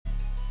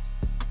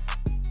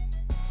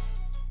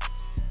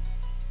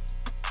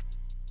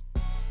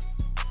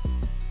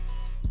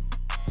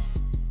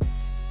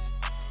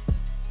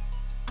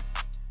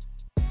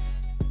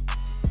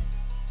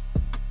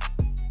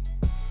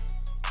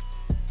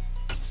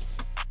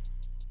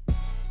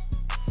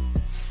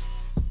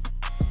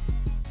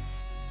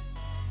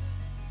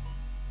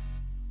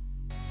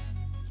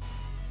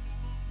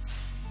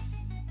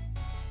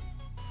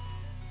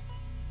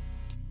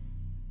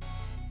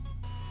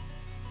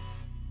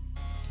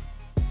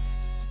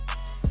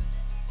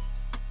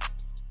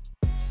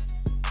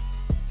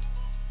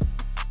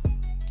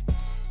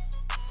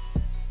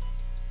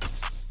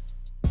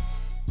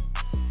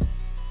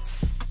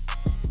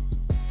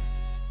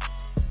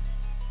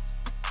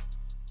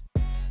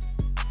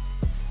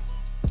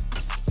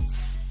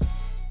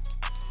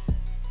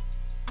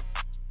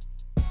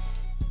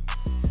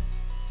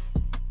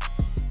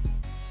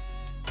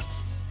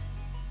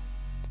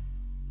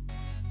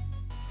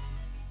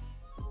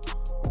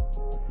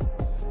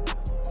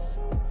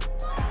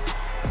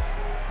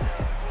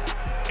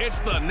It's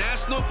the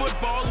National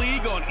Football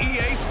League on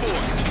EA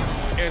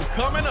Sports. And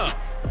coming up,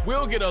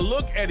 we'll get a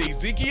look at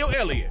Ezekiel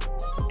Elliott.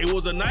 It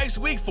was a nice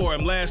week for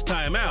him last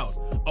time out,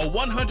 a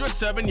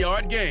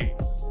 107-yard game.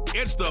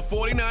 It's the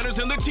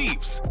 49ers and the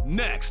Chiefs,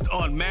 next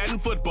on Madden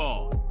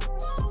Football.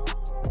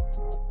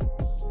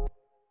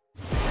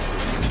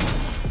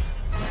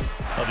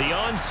 The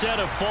onset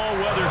of fall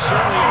weather,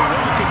 certainly a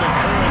welcome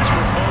occurrence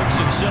for folks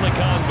in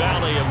Silicon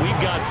Valley, and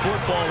we've got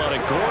football on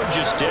a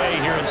gorgeous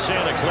day here in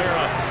Santa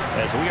Clara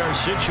as we are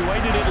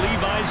situated at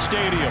Levi's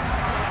Stadium.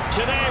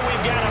 Today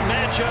we've got a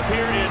matchup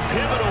here in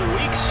pivotal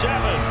Week 7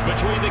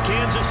 between the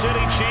Kansas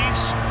City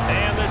Chiefs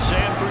and the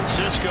San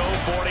Francisco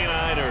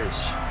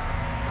 49ers.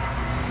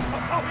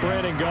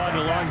 Brandon Gaudin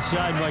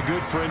alongside my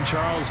good friend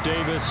Charles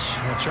Davis.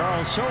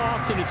 Charles, so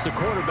often it's the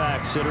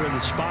quarterbacks that are in the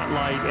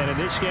spotlight, and in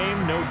this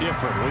game, no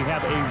different. We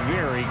have a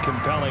very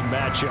compelling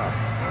matchup.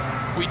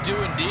 We do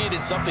indeed,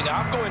 and something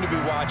I'm going to be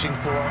watching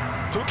for.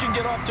 Who can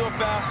get off to a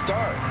fast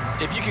start?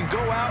 If you can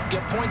go out,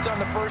 get points on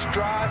the first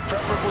drive,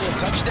 preferably a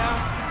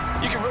touchdown,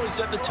 you can really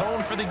set the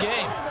tone for the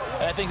game.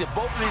 And I think that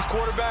both of these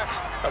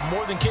quarterbacks are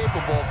more than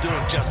capable of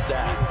doing just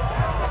that.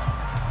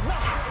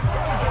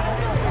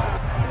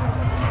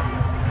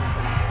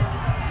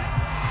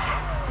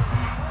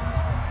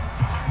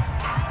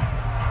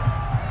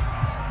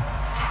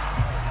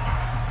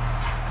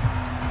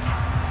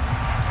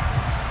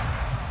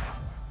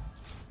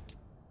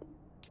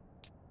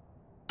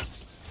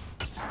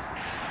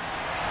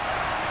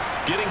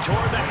 Getting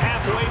toward the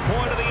halfway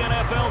point of the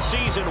NFL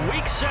season,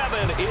 Week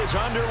 7 is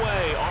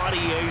underway on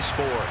EA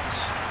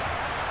Sports.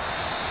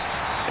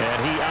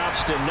 And he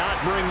opts to not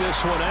bring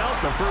this one out.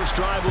 The first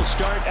drive will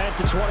start at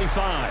the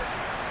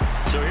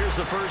 25. So here's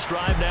the first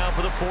drive now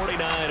for the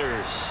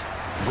 49ers.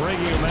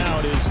 Bringing him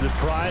out is the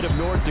pride of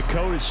North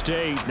Dakota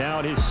State, now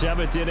in his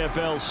 7th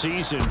NFL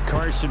season,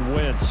 Carson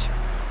Wentz.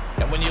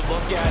 And when you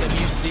look at him,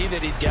 you see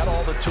that he's got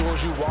all the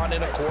tools you want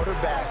in a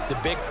quarterback. The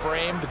big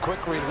frame, the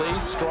quick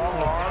release, strong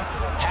arm,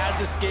 has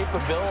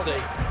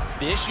escapability.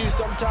 The issue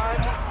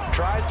sometimes,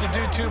 tries to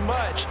do too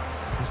much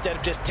instead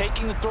of just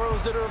taking the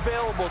throws that are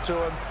available to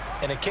him,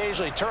 and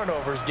occasionally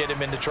turnovers get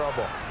him into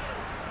trouble.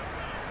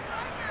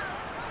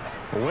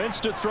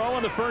 Wentz to throw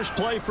on the first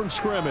play from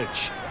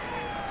scrimmage.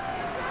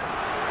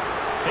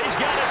 He's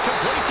got it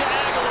complete to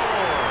Aguilar.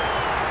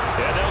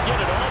 And they'll get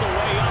it all the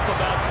way up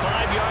about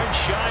 5 yards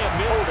shy of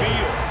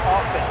midfield.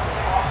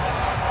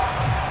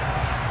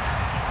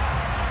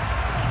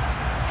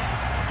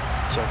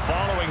 So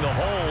following the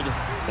hold,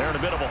 they're in a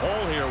bit of a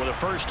hole here with a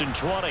 1st and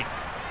 20.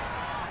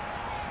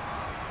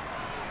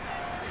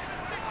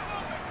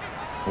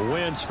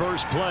 Wentz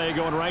first play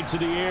going right to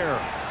the air.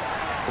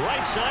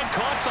 Right side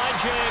caught by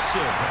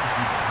Jackson.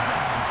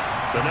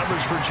 The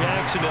numbers for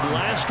Jackson in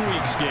last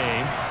week's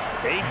game: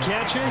 8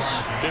 catches,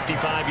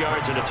 55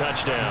 yards, and a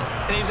touchdown.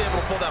 And he's able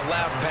to pull that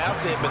last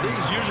pass in, but this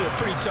is usually a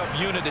pretty tough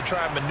unit to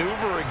try and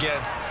maneuver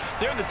against.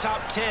 They're in the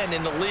top 10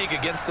 in the league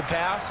against the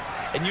pass,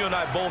 and you and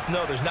I both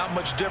know there's not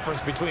much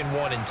difference between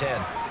 1 and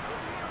 10.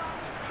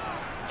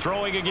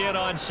 Throwing again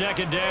on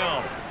 2nd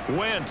down.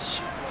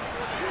 Wentz.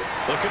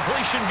 The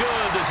completion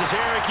good. This is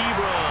Eric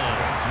Ebron.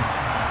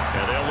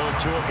 And they'll look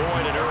to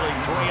avoid an early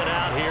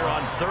 3-and-out here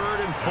on 3rd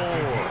and 4.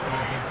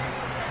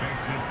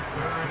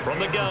 From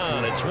the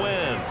gun, it's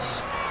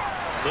Wentz.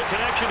 The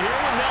connection here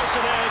with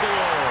Nelson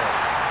Aguilar.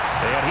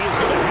 And he is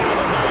going to have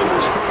a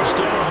Niners first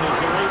down as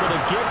they're able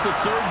to get the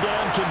 3rd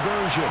down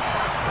conversion.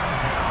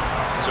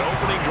 So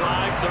opening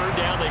drive, 3rd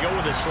down, they go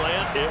with a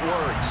slant. It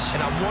works.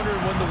 And I'm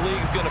wondering when the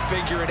league's going to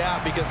figure it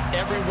out, because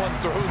everyone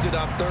throws it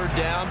on 3rd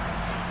down.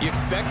 You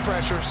expect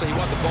pressure, so you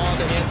want the ball in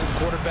the hands of the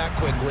quarterback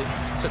quickly.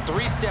 It's a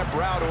 3-step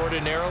route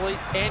ordinarily,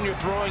 and you're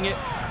throwing it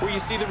where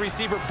you see the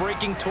receiver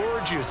breaking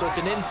towards you. So it's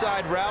an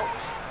inside route.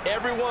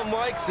 Everyone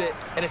likes it,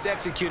 and it's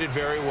executed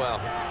very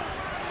well.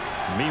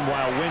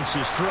 Meanwhile,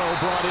 Wentz's throw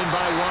brought in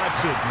by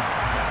Watson.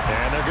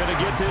 And they're going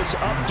to get this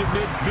up to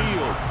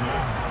midfield.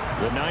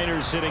 The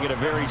Niners sitting at a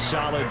very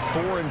solid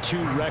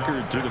 4-2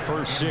 record through the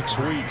first 6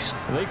 weeks.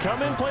 They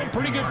come in playing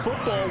pretty good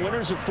football,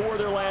 winners of 4 of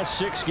their last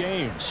 6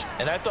 games.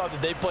 And I thought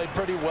that they played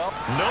pretty well.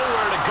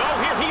 Nowhere to go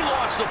here. He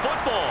lost the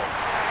football.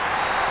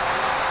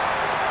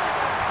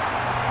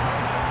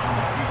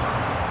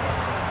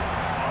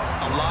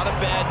 A lot of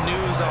bad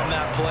news on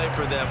that play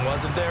for them,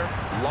 wasn't there?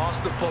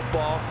 Lost the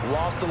football,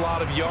 lost a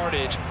lot of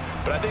yardage,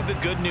 but I think the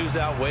good news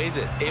outweighs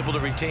it. Able to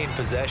retain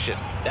possession.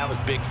 That was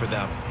big for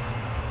them.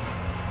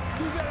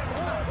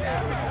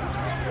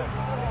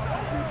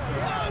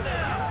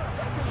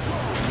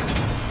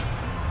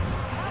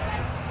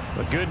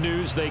 The good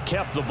news, they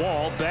kept the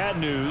ball. Bad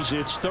news,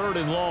 it's 3rd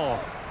and long.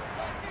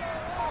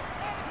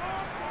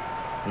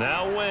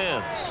 Now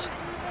Wentz.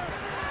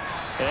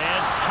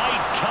 And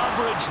tight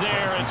coverage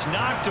there. It's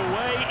knocked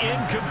away,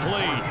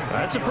 incomplete.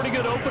 That's a pretty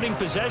good opening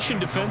possession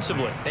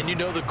defensively. And you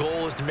know the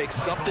goal is to make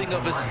something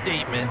of a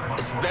statement,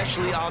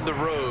 especially on the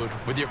road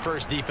with your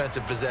first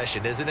defensive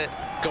possession, isn't it?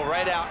 Go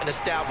right out and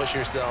establish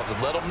yourselves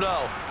and let them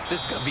know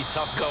this is going to be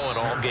tough going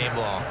all game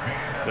long.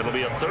 It'll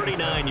be a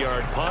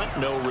 39-yard punt,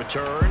 no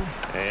return,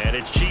 and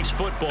it's Chiefs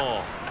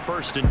football,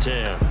 1st and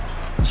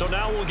 10. So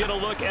now we'll get a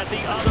look at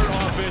the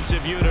other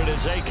offensive unit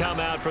as they come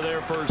out for their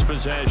first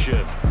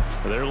possession.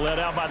 They're led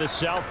out by the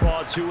southpaw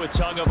Tua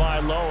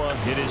Tagovailoa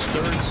in his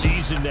 3rd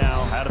season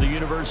now out of the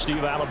University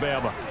of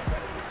Alabama.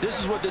 This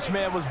is what this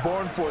man was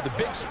born for, the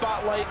big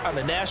spotlight on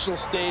the national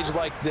stage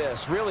like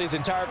this. Really, his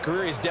entire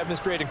career, he's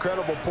demonstrated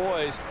incredible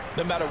poise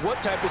no matter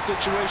what type of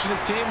situation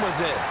his team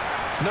was in.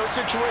 No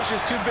situation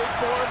is too big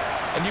for him,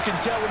 and you can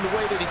tell in the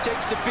way that he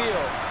takes the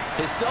field.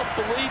 His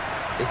self-belief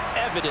is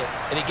evident,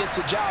 and he gets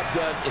the job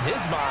done in his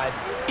mind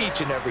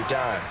each and every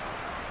time.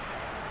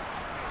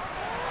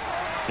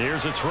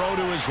 Here's a throw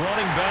to his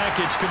running back.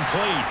 It's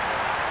complete.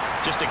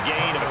 Just a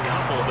gain of a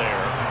couple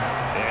there.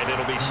 And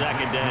it'll be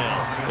 2nd down.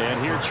 And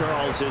here,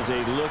 Charles, is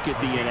a look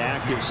at the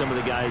inactive, some of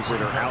the guys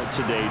that are out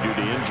today due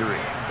to injury.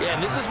 Yeah,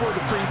 and this is where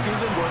the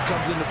preseason work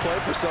comes into play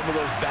for some of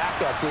those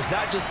backups. It's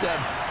not just them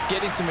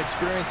getting some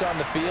experience on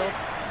the field,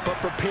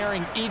 but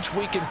preparing each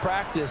week in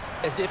practice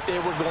as if they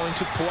were going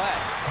to play.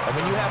 And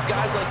when you have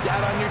guys like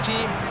that on your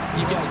team,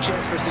 you've got a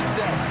chance for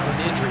success when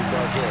the injury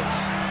bug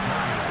hits.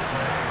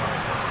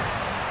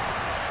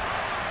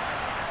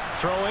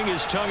 Throwing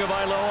is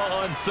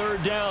Tagovailoa on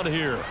 3rd down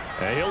here.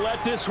 And he'll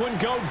let this one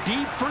go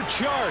deep for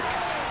Chark.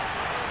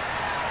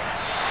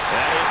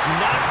 And it's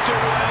knocked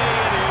away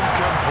and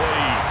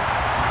incomplete.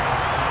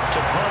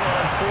 To punt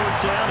on 4th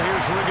down,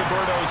 here's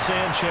Rigoberto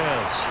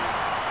Sanchez.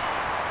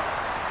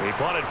 He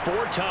punted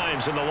 4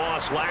 times in the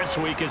loss last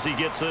week as he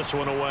gets this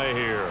one away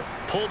here.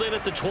 Pulled in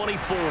at the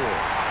 24. They'll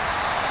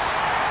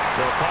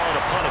call it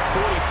a punt of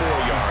 44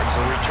 yards.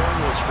 The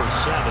return was for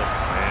 7.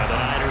 And the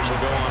Niners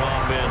will go on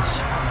offense.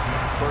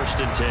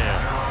 1st and 10.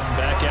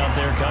 Back out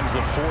there comes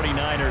the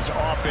 49ers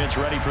offense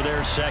ready for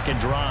their 2nd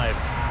drive.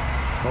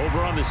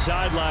 Over on the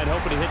sideline,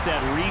 hoping to hit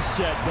that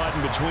reset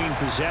button between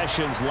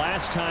possessions.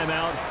 Last time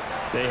out,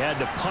 they had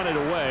to punt it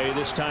away.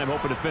 This time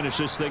hoping to finish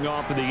this thing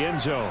off in the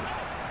end zone.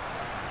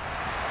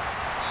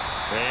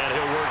 And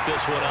he'll work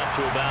this one up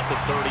to about the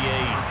 38.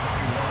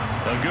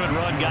 A good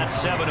run, got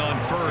 7 on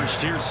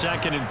 1st. Here's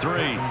 2nd and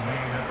 3.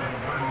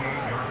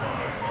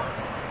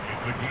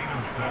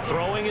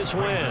 Throwing is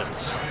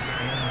Wentz.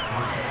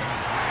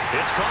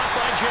 It's caught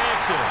by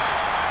Jackson.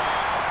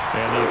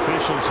 And the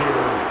officials here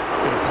are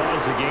going to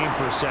pause the game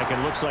for a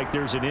second. Looks like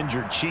there's an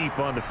injured Chief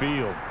on the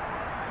field.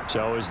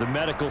 So as the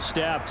medical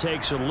staff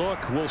takes a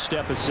look, we'll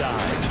step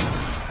aside.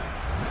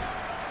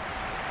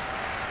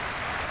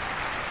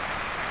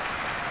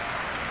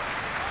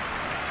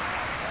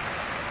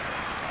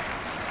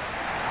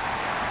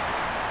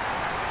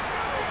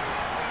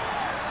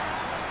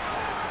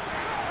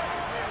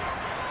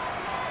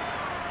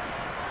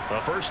 A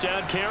 1st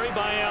down carry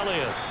by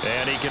Elliott.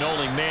 And he can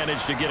only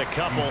manage to get a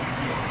couple.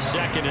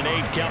 2nd and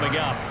 8 coming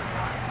up.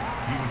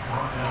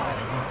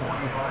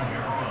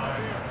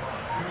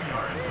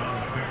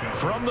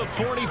 From the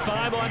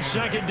 45 on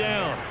 2nd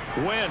down.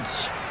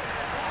 Wentz.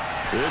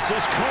 This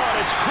is caught.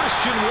 It's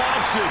Christian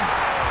Watson.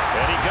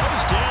 And he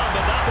goes down,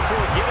 but not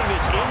before getting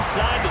this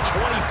inside the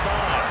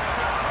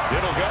 25.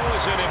 It'll go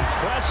as an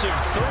impressive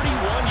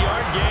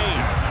 31-yard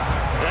gain.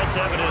 That's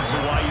evidence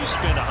of why you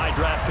spend a high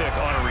draft pick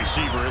on a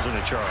receiver, isn't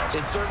it, Charles?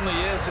 It certainly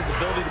is. His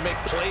ability to make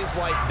plays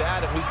like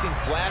that, and we've seen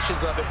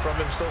flashes of it from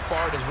him so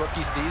far in his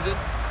rookie season.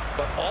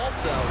 But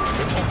also,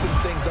 it opens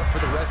things up for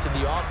the rest of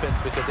the offense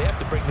because they have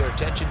to bring their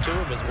attention to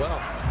him as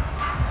well.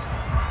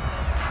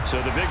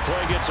 So the big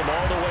play gets him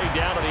all the way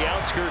down to the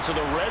outskirts of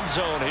the red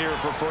zone here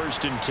for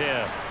 1st and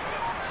 10.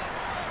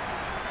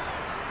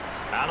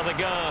 Out of the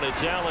gun,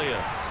 it's Elliott.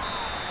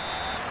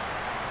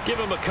 Give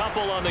him a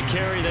couple on the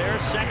carry there.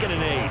 2nd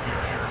and 8.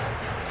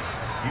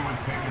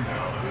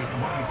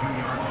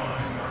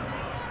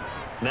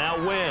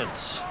 Now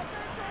Wentz.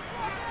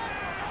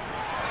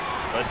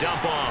 A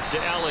dump off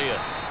to Elliott.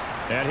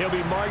 And he'll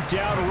be marked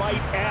down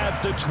right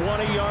at the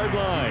 20-yard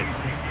line.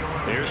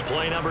 Here's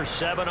play number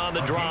 7 on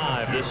the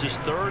drive. This is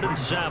 3rd and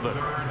 7.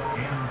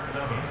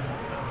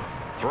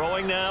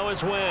 Throwing now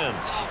is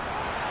Wentz.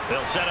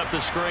 They'll set up the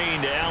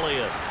screen to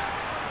Elliott.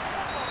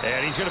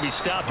 And he's going to be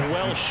stopped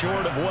well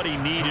short of what he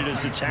needed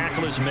as the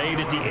tackle is made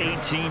at the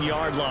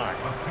 18-yard line.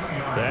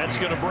 That's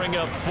going to bring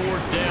up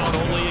 4th down,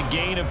 only a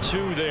gain of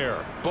 2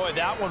 there. Boy,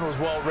 that one was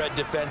well read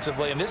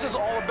defensively. And this is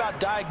all about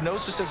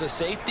diagnosis as a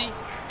safety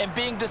and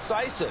being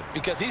decisive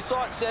because he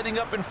saw it setting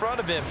up in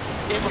front of him,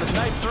 able to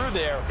knife through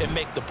there and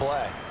make the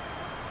play.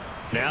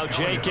 Now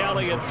Jake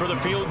Elliott for the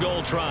field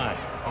goal try.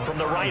 From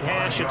the right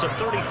hash, it's a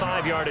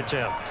 35-yard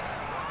attempt.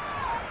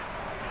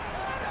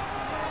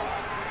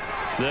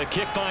 The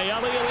kick by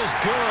Elliott is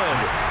good.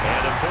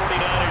 And the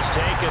 49ers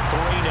take a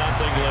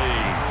 3-0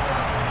 lead.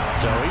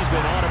 So he's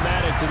been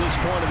automatic to this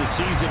point of the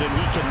season, and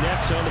he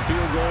connects on the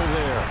field goal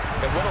there.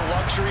 And what a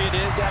luxury it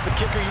is to have a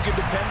kicker you can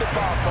depend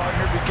upon,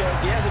 partner,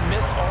 because he hasn't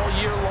missed all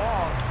year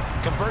long.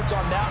 Converts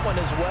on that one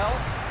as well.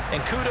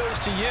 And kudos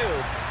to you.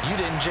 You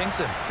didn't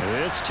jinx him.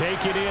 This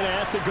taken in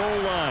at the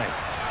goal line.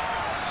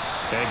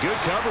 And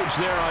good coverage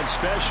there on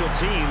special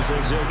teams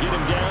as they'll get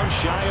him down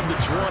shy of the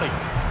 20.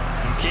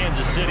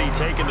 Kansas City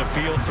taking the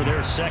field for their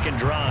second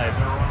drive.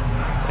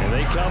 And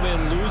they come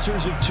in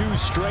losers of 2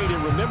 straight.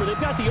 And remember,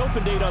 they've got the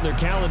open date on their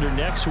calendar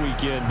next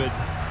weekend, but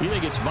you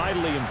think it's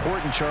vitally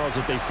important, Charles,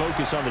 that they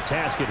focus on the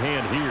task at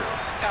hand here?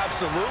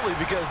 Absolutely,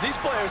 because these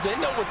players, they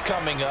know what's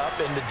coming up,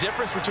 and the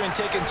difference between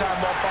taking time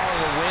off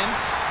following a win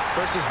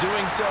versus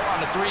doing so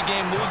on a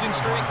 3-game losing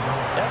streak,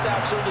 that's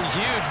absolutely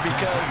huge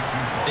because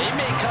they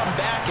may come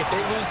back if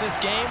they lose this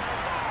game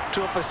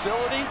to a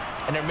facility,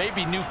 and there may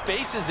be new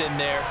faces in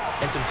there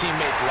and some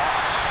teammates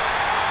lost.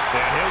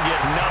 And he'll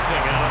get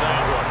nothing out of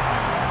that one.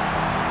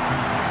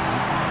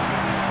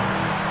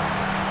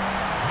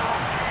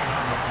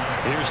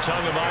 Here's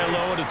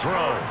Tagovailoa to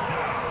throw.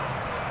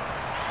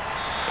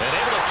 And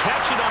able to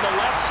catch it on the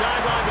left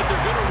sideline, but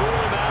they're going to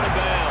rule him out of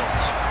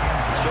bounds.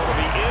 So it'll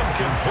be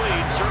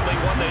incomplete, certainly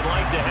one they'd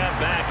like to have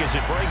back as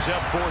it brings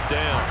up 4th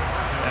down.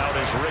 Out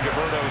is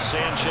Rigoberto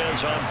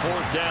Sanchez on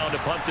 4th down to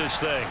punt this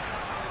thing.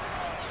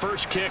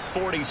 First kick,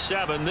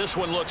 47. This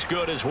one looks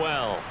good as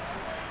well.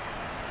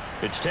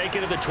 It's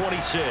taken to the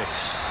 26.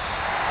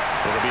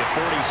 It'll be a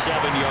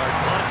 47-yard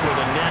punt with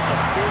a net of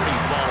 40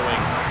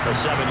 following a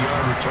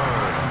 7-yard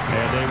return.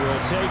 And they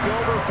will take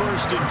over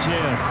 1st and 10.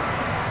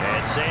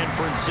 And San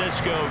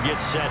Francisco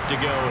gets set to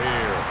go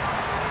here.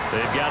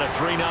 They've got a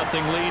 3-0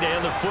 lead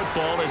and the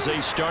football as they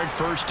start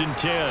 1st and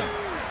 10.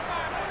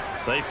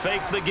 They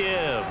fake the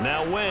give.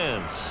 Now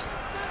Wentz.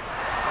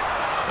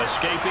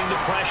 Escaping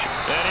the pressure.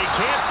 And he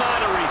can't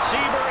find a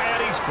receiver,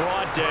 and he's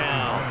brought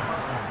down.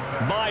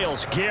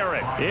 Myles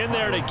Garrett in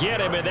there to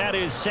get him, and that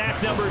is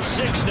sack number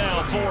 6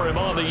 now for him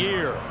on the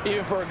year.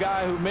 Even for a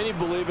guy who many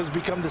believe has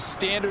become the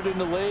standard in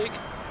the league,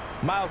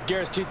 Myles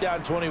Garrett's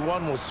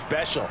 2021 was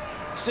special.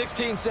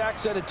 16 sacks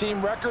set a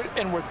team record,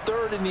 and we're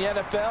 3rd in the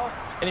NFL,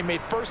 and he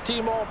made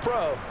first-team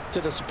All-Pro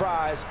to the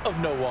surprise of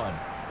no one.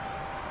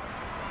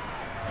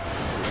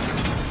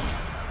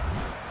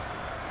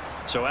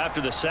 So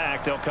after the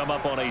sack, they'll come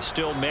up on a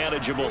still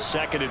manageable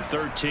 2nd and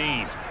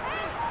 13.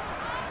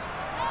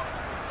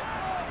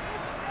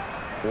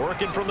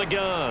 Working from the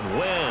gun,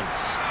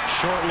 Wentz.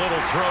 Short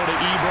little throw to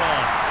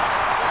Ebron.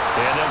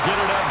 And they'll get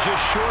it up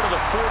just short of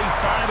the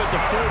 45 at the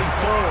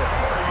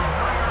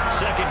 44.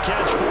 Second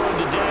catch for him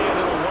today, and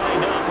it'll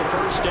wind up a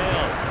 1st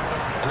down.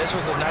 And this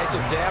was a nice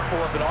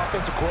example of an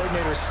offensive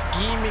coordinator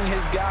scheming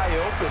his guy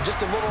open. Just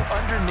a little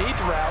underneath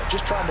route,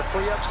 just trying to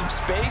free up some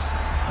space,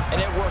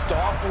 and it worked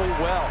awfully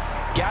well.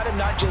 Got him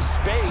not just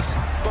space,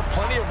 but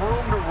plenty of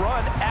room to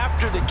run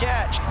after the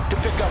catch to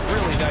pick up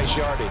really nice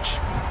yardage.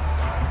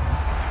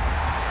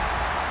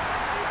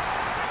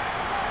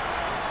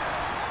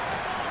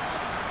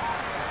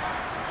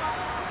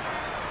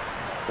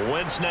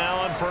 Wentz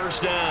now on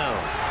 1st down.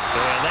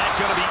 And that's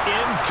going to be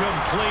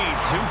incomplete.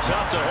 Too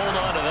tough to hold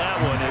on to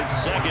that one. It's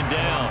 2nd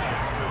down.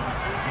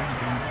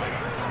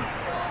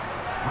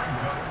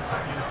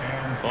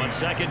 On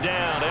 2nd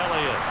down,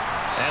 Elliott.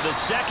 And the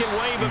second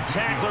wave of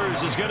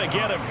tacklers is going to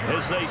get him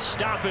as they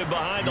stop him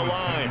behind the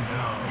line.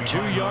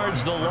 2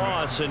 yards the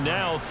loss, and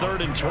now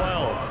 3rd and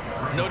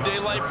 12. No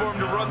daylight for him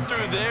to run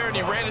through there, and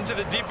he ran into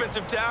the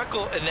defensive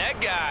tackle, and that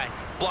guy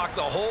blocks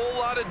a whole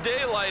lot of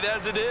daylight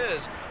as it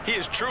is. He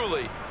is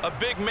truly a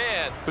big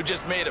man who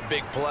just made a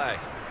big play.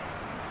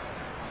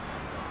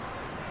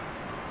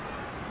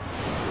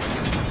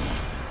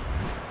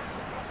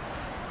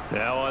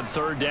 Now on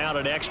 3rd down,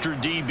 an extra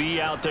DB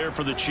out there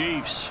for the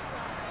Chiefs.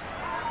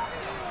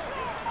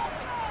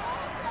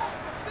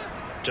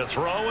 To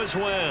throw is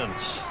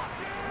Wentz.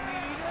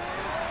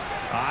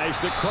 Eyes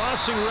the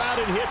crossing route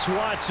and hits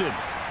Watson.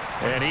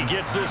 And he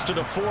gets this to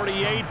the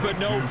 48, but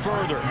no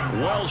further.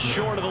 Well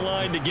short of the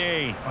line to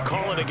gain.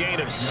 Calling a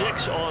gain of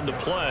 6 on the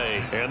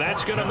play. And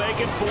that's going to make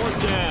it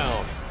 4th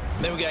down.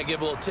 Then we got to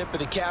give a little tip of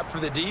the cap for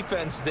the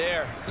defense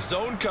there.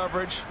 Zone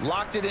coverage,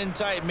 locked it in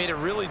tight, made it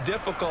really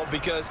difficult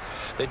because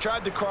they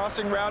tried the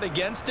crossing route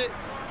against it,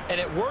 and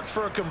it worked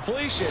for a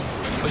completion,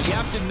 but you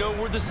have to know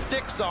where the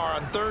sticks are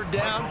on 3rd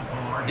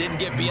down. Didn't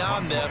get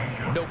beyond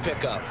them. No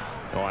pickup.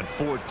 On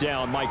 4th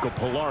down, Michael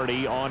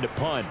Pilardi on to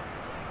punt.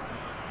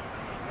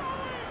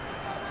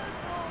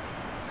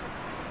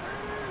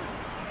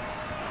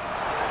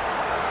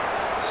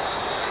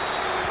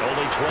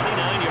 Only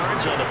 29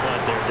 yards on the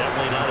punt there.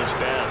 Definitely not his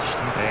best.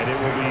 And it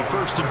will be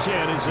 1st and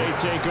 10 as they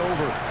take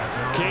over.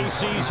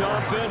 KC's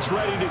offense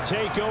ready to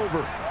take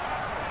over.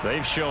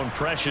 They've shown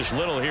precious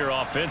little here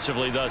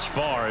offensively thus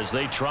far as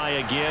they try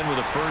again with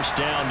a 1st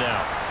down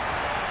now.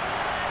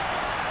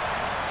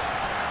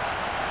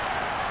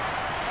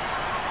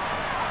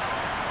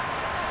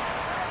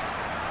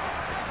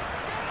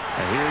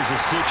 And here's a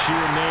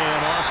 6-year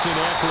man, Austin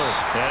Eckler.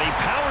 And he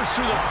powers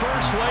through the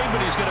first wave,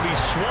 but he's going to be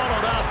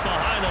swallowed up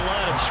behind the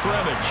line of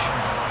scrimmage.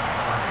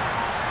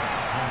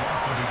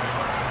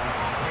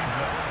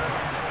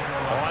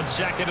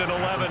 2nd and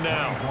 11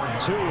 now.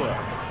 Tua.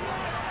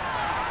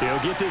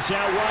 He'll get this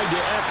out wide to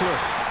Eckler.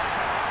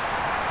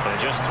 And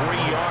just 3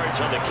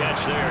 yards on the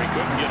catch there. He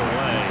couldn't get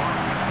away.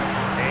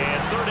 And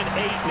 3rd and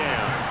 8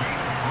 now.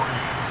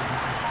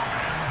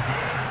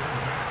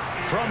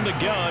 From the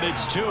gun,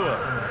 it's Tua.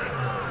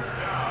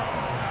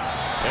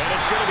 And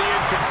it's going to be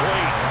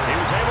incomplete. He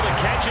was able to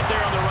catch it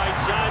there on the right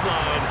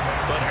sideline,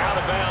 but out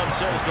of bounds,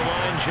 says the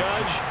line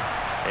judge.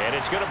 And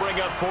it's going to bring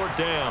up 4th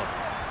down.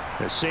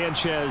 As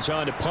Sanchez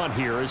on to punt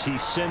here as he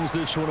sends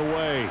this one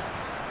away.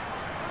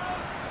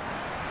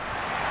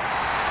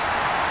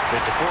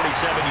 It's a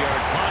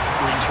 47-yard punt,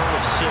 return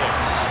of 6.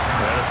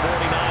 And the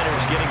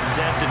 49ers getting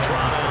set to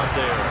trot out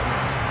there.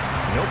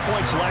 No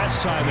points last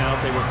time out.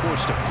 They were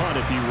forced to punt,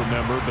 if you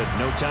remember, but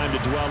no time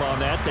to dwell on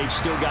that. They've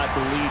still got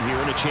the lead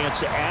here and a chance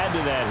to add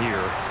to that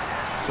here.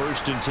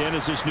 1st and 10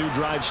 as this new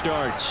drive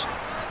starts.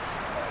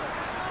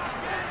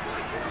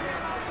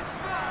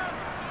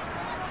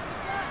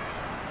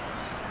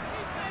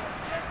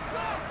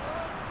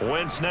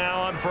 Wentz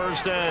now on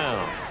 1st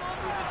down.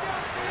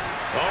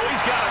 Oh, he's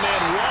got a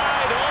man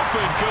wide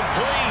open,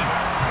 complete.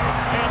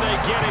 And they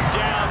get him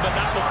down, but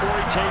not before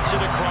he takes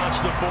it across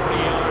the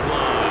 40-yard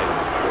line.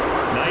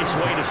 Nice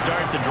way to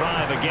start the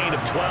drive, a gain of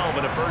 12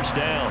 and a 1st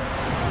down.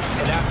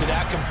 And after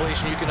that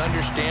completion, you can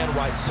understand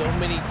why so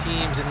many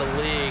teams in the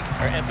league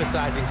are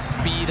emphasizing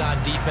speed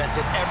on defense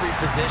at every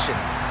position.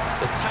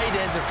 The tight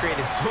ends have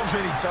created so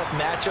many tough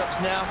matchups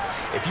now.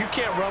 If you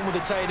can't run with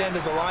a tight end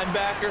as a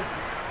linebacker,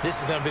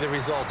 this is going to be the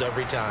result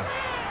every time.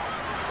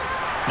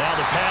 Now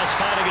the pass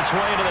finding its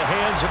way into the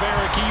hands of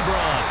Eric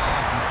Ebron.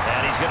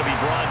 And he's going to be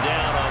brought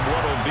down on what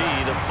will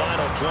be the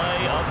final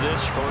play of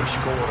this 1st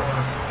quarter.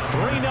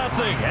 3-0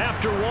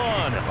 after 1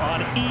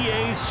 on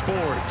EA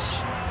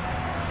Sports.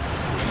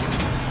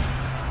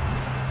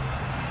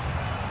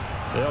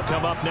 They'll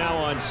come up now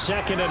on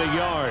 2nd and a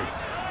yard.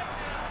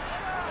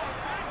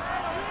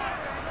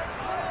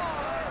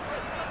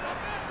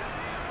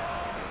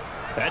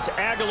 That's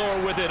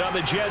Aguilar with it on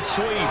the jet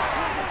sweep.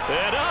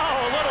 And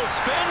a little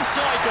spin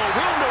cycle.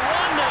 Room to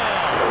run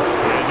now.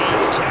 And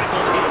he's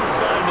tackled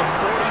inside the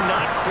 40,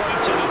 not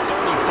quite to the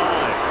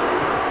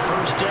 35.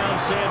 1st down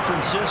San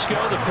Francisco.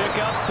 The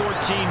pickup, 14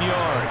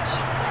 yards.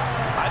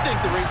 I think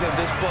the reason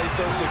this play is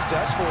so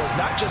successful is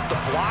not just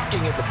the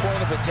blocking at the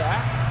point of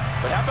attack,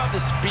 but how about the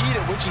speed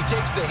at which he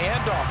takes the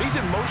handoff? He's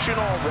in motion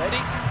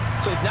already,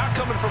 so he's not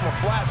coming from a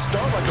flat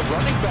start like a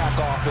running back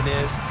often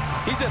is.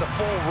 He's at a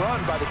full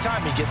run by the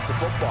time he gets the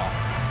football.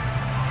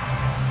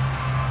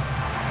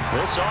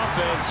 This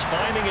offense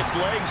finding its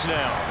legs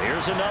now.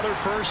 Here's another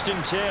 1st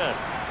and 10.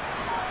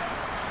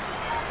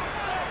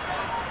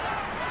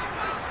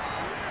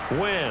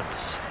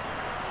 Wentz.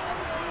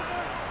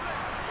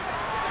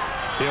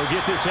 He'll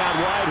get this out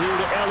wide here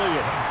to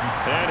Elliott.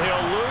 And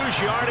he'll lose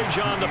yardage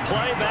on the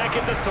play back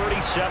at the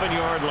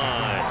 37-yard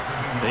line.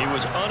 He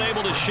was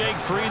unable to shake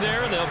free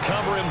there, and they'll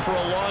cover him for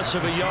a loss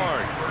of a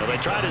yard. Well, they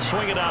try to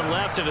swing it out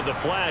left into the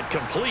flat,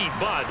 complete,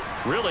 but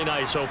really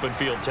nice open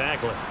field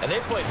tackling. And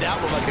they played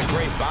that one like a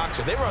great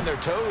boxer. They were on their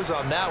toes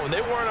on that one.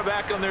 They weren't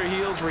back on their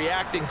heels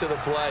reacting to the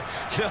play.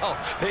 No,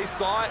 they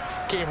saw it,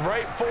 came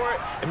right for it,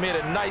 and made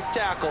a nice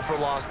tackle for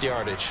lost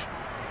yardage.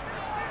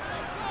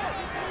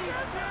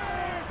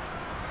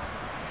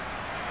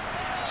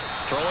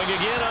 Throwing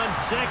again on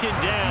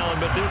 2nd down,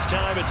 but this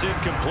time it's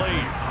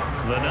incomplete.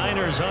 The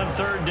Niners on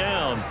 3rd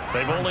down.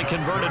 They've only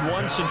converted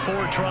once in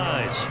 4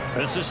 tries.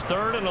 This is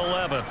 3rd and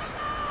 11.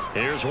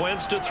 Here's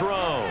Wentz to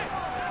throw.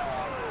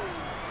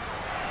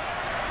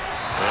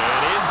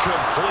 And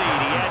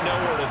incomplete. He had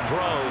nowhere to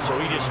throw, so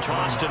he just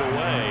tossed it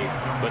away.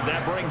 But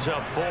that brings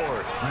up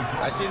 4th.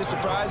 I see the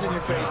surprise in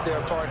your face there,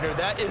 partner.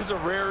 That is a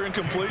rare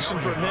incompletion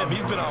from him.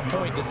 He's been on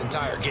point this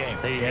entire game.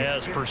 He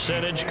has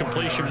percentage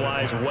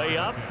completion-wise way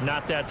up.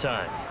 Not that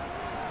time.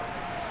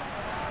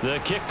 The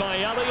kick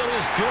by Elliott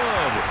is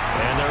good.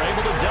 And they're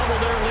able to double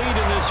their lead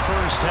in this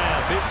 1st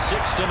half. It's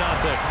 6-0.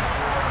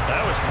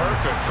 That was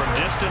perfect. From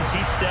distance,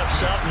 he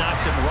steps up,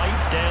 knocks it right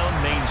down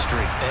Main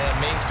Street.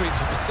 And Main Street's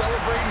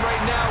celebrating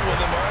right now with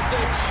him, aren't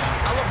they?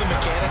 I love the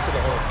mechanics of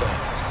the whole thing.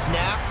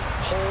 Snap,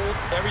 hold,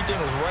 everything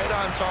was right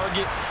on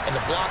target, and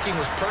the blocking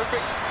was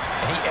perfect,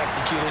 and he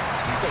executed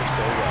so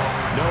well.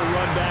 No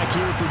run back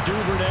here for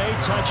Duvernay.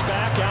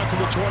 Touchback out to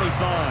the 25.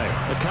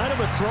 A kind of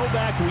a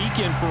throwback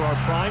weekend for our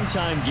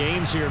primetime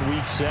games here in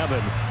Week 7.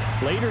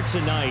 Later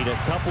tonight, a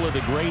couple of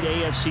the great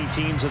AFC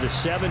teams of the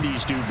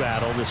 70s do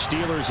battle. The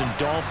Steelers and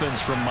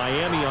Dolphins from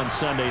Miami on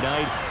Sunday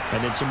night.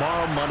 And then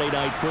tomorrow, Monday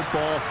Night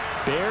Football,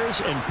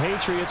 Bears and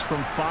Patriots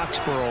from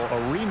Foxborough. A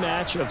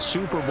rematch of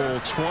Super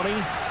Bowl 20.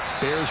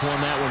 Bears won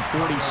that one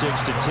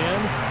 46-10.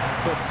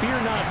 But fear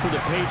not for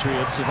the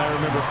Patriots. If I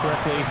remember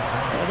correctly,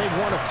 they've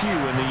won a few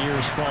in the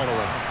years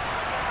following.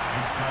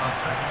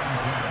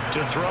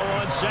 To throw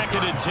on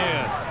 2nd and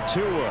 10.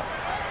 Tua.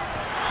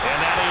 And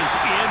that is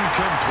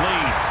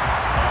incomplete.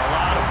 A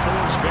lot of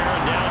force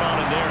bearing down on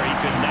him there. He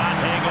could not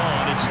hang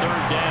on. It's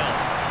 3rd down.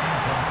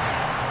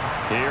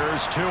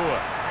 Here's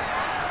Tua.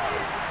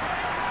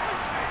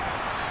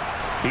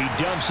 He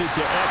dumps it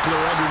to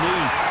Eckler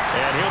underneath.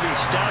 And he'll be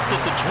stopped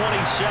at the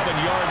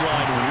 27-yard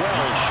line,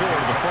 well short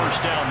of the first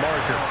down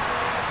marker.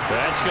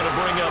 That's going to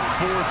bring up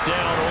fourth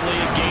down, only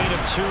a gain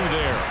of 2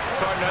 there.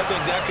 Partner, I think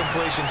that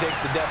completion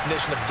takes the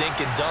definition of dink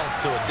and dunk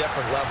to a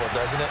different level,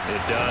 doesn't it? It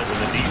does, and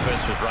the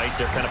defense was right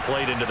there, kind of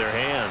played into their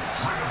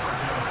hands.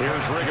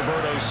 Here's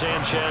Rigoberto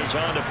Sanchez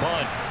on to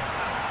punt.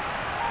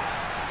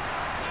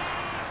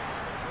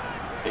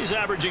 He's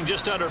averaging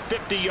just under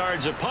 50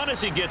 yards a punt as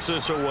he gets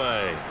this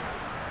away.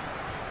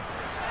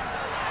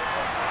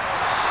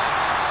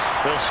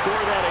 They'll score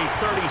that a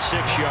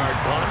 36-yard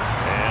punt,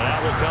 and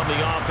that will come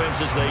the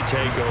offense as they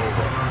take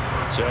over.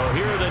 So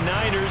here are the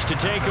Niners to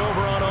take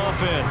over on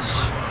offense.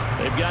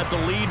 They've got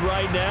the lead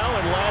right now,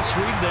 and last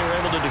week they were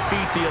able to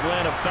defeat the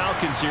Atlanta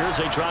Falcons here as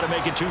they try to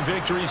make it 2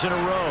 victories in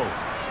a row.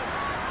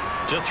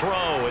 To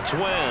throw, it's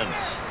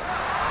Wentz.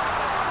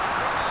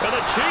 And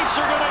the Chiefs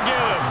are going to get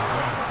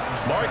him.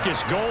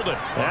 Marcus Golden.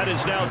 That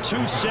is now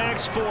 2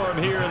 sacks for him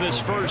here in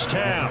this first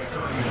half.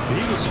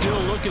 He was still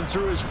looking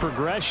through his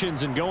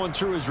progressions and going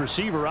through his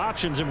receiver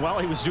options, and while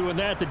he was doing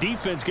that, the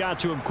defense got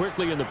to him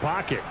quickly in the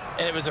pocket.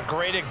 And it was a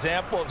great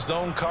example of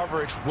zone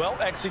coverage. Well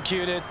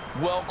executed,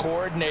 well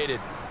coordinated.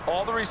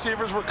 All the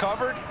receivers were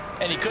covered,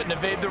 and he couldn't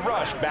evade the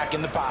rush back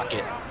in the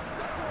pocket.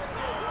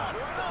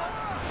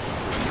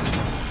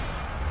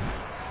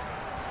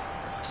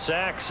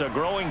 Sacks, a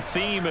growing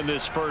theme in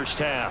this first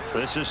half.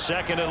 This is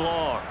 2nd and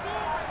long.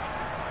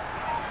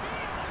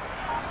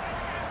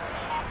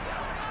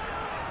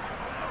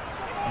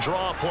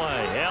 Draw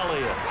play,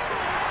 Elliott.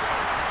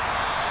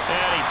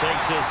 And he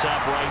takes this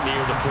up right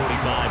near the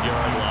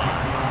 45-yard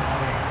line.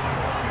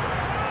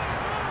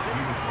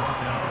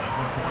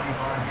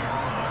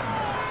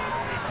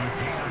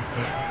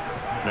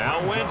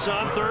 Now Wentz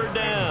on 3rd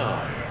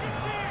down.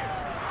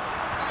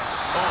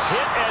 A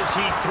hit as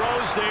he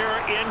throws there,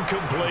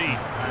 incomplete.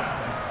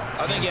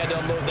 I think he had to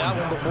unload that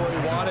one before he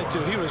wanted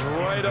to. He was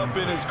right up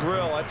in his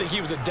grill. I think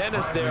he was a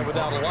dentist there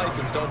without a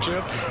license, don't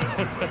you?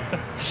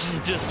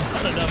 Just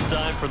not enough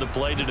time for the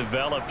play to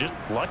develop. Just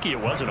lucky it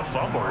wasn't a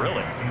fumble,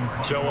 really.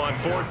 So on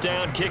 4th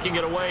down, kicking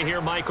it away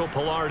here, Michael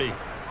Pilardi.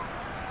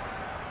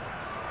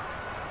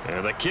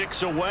 And the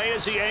kick's away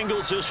as he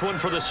angles this one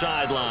for the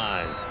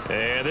sideline.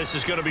 And this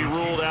is going to be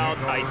ruled out,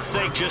 I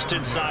think, just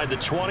inside the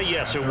 20.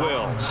 Yes, it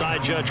will.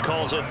 Side judge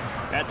calls it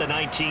at the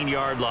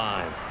 19-yard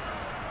line.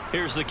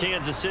 Here's the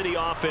Kansas City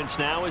offense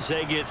now as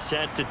they get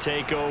set to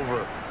take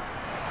over.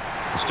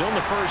 Still in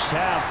the first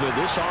half, but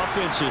this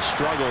offense has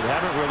struggled.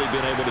 Haven't really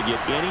been able to get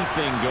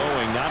anything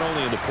going, not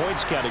only in the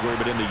points category,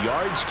 but in the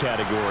yards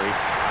category.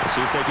 Let's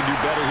see if they can do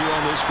better here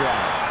on this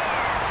drive.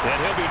 And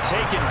he'll be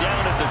taken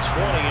down at the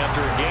 20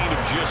 after a gain of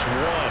just 1.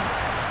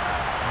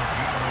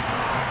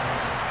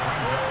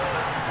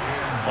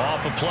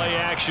 Off of play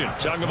action,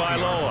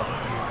 Tagovailoa.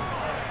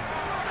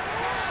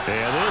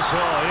 And this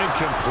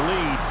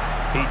incomplete.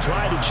 He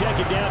tried to check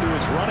it down to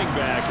his running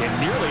back and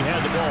nearly had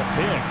the ball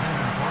picked.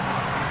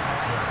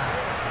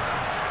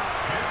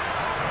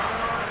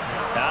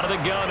 Out of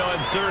the gun on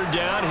 3rd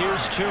down,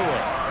 here's Tua.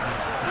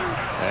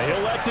 And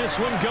he'll let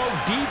this one go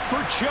deep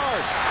for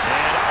Chark.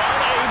 And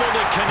unable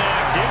to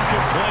connect,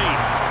 incomplete.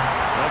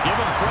 Well, give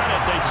them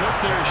credit, they took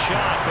their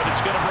shot, but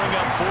it's going to bring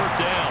up 4th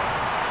down.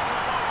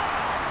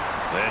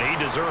 And he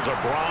deserves a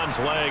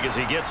bronze leg as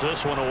he gets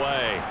this one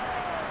away.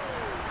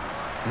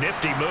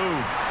 Nifty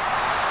move.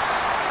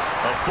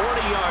 A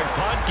 40-yard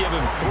punt, give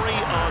him 3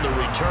 on the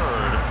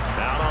return.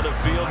 Out on the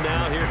field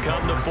now, here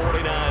come the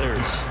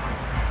 49ers.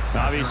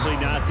 Obviously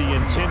not the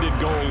intended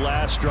goal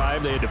last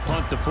drive. They had to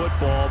punt the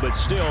football, but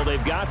still,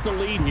 they've got the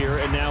lead here,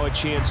 and now a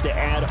chance to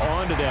add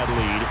on to that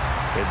lead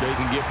if they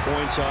can get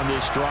points on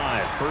this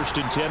drive.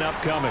 1st and 10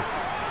 upcoming.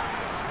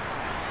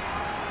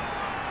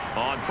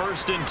 On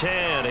 1st and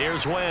 10,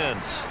 here's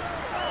Wentz.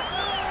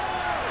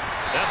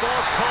 That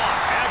ball's caught.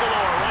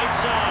 Aguilar, right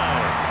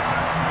side.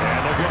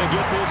 And they're going to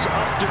get this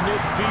up to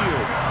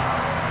midfield.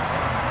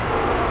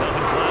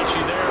 Nothing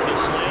flashy there. The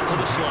slant to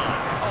the slot.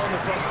 Oh, and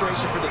the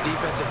frustration for the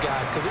defensive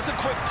guys, because it's a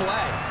quick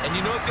play. And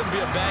you know it's going to be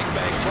a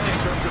bang-bang play in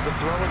terms of the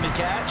throw and the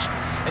catch.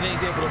 And then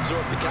he's able to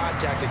absorb the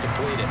contact to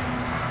complete it.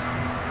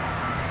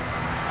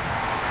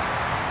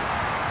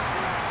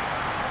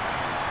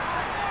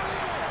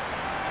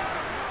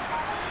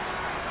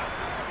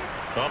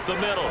 Up the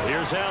middle.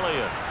 Here's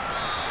Elliott.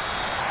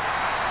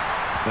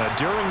 Now,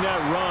 during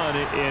that run,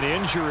 an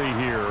injury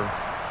here,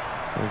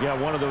 we got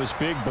one of those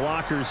big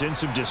blockers in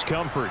some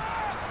discomfort.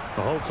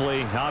 Well,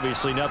 hopefully,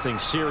 obviously, nothing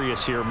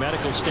serious here.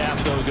 Medical staff,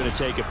 though, going to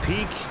take a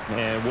peek,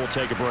 and we'll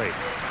take a break.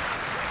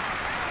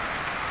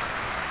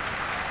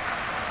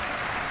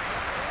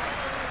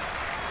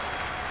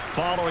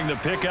 Following the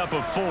pickup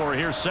of 4,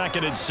 here's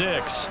 2nd and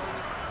 6.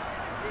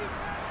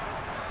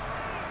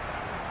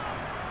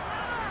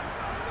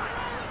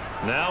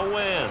 Now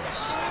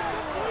Wentz.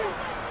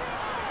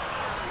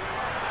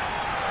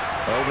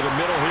 Over the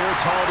middle here,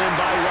 it's hauled in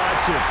by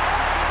Watson.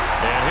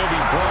 And he'll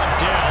be brought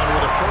down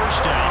with a 1st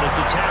down as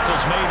the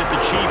tackle's made at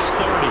the Chiefs'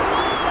 30.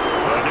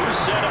 A new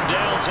set of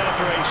downs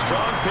after a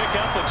strong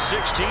pickup of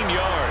 16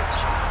 yards.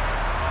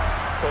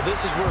 Well,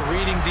 this is where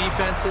reading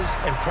defenses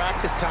and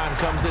practice time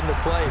comes into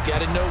play. You've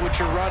got to know what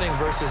you're running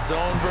versus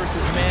zone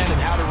versus man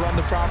and how to run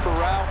the proper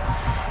route.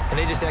 And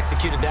they just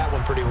executed that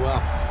one pretty well.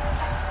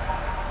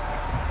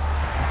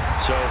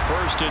 So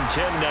 1st and 10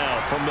 now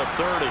from the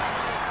 30.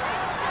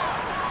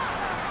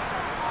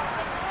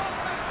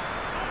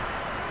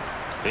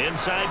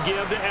 Inside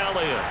give to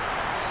Elliott.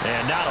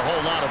 And not a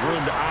whole lot of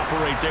room to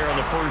operate there on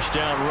the first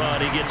down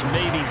run. He gets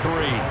maybe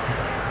 3.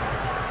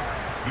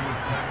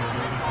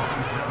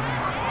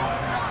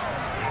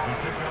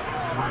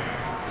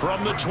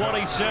 From the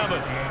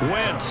 27,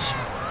 Wentz.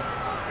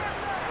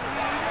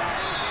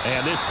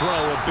 And this throw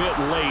a bit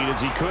late as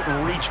he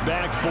couldn't reach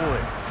back for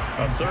it.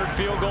 A 3rd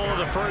field goal of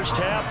the first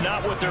half,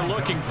 not what they're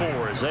looking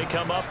for as they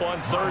come up on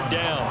 3rd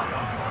down.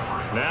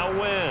 Now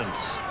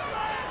Wentz.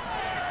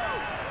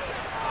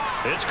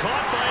 It's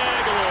caught by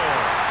Aguilar.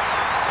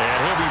 And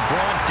he'll be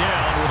brought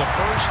down with a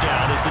first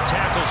down as the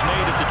tackle's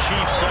made at the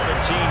Chiefs'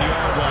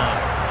 17-yard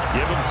line.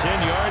 Give him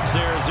 10 yards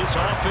there as this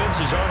offense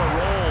is on a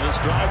roll. This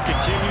drive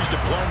continues to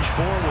plunge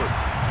forward.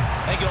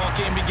 I think it all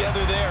came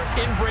together there.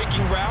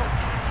 In-breaking route,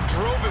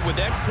 drove it with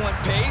excellent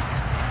pace.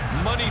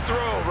 Money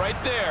throw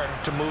right there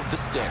to move the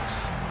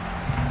sticks.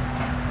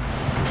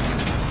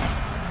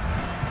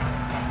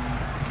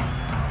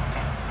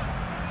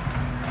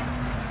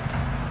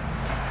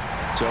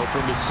 So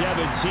from the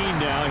 17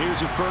 now,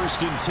 here's a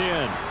 1st and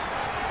 10.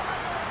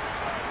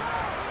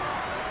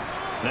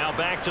 Now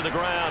back to the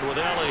ground with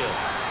Elliott.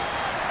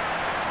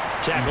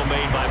 Tackle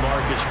made by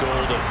Marcus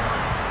Golden.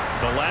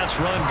 The last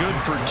run good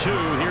for 2.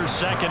 Here's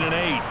 2nd and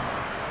 8.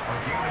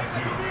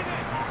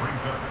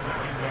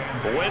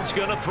 Wentz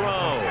gonna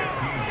throw.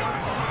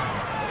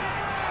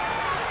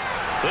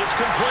 This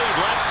complete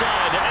left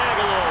side to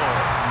Aguilar.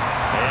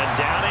 And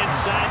down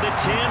inside the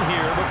 10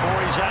 here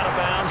before he's out of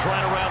bounds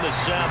right around the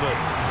 7.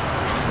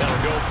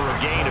 That'll go for a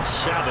gain of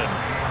 7.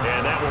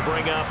 And that will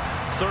bring up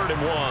 3rd and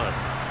 1.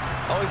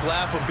 Always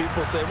laugh when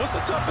people say, what's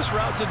the toughest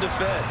route to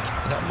defend?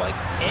 And I'm like,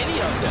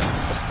 any of them,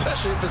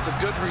 especially if it's a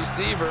good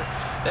receiver.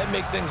 That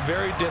makes things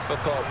very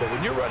difficult. But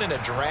when you're running a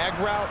drag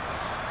route,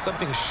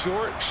 something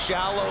short,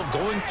 shallow,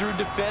 going through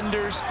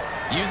defenders,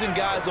 using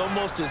guys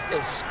almost as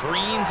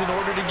screens in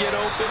order to get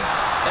open,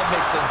 that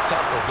makes things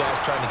tough for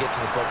guys trying to get to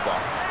the football.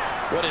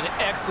 What an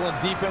excellent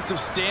defensive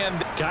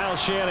stand. Kyle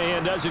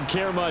Shanahan doesn't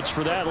care much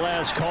for that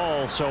last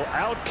call, so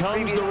out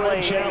comes the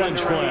red challenge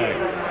flag.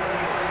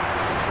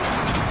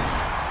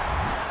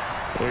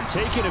 They're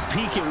taking a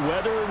peek at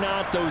whether or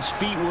not those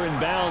feet were in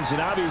bounds, and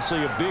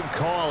obviously a big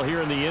call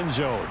here in the end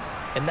zone.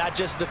 And not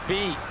just the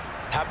feet.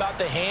 How about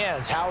the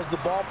hands? How is the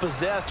ball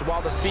possessed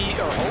while the feet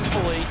are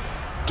hopefully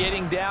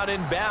getting down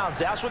in bounds?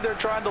 That's what they're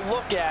trying to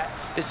look at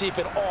to see if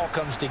it all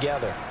comes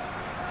together.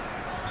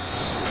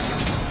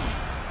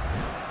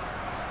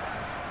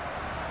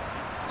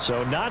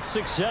 So not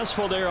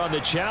successful there on the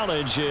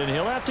challenge, and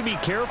he'll have to be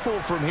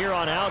careful from here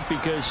on out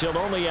because he'll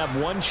only have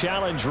 1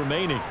 challenge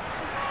remaining.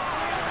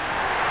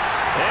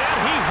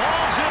 And he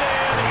hauls it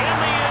in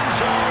the end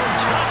zone.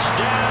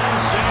 Touchdown,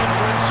 San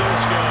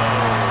Francisco.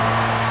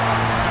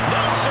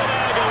 Nelson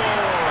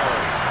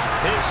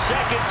Aguilar, his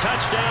 2nd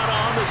touchdown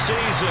on the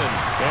season.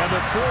 And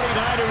the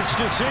 49ers'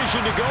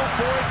 decision to go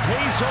for it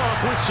pays off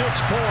with 6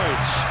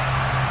 points.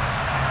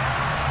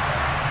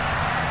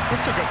 It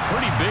took a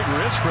pretty big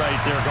risk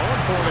right there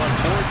going for it on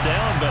 4th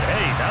down, but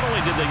hey, not only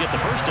did they get the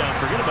first down,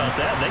 forget about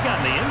that, they got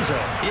in the end zone.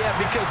 Yeah,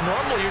 because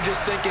normally you're just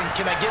thinking,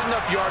 can I get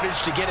enough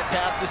yardage to get it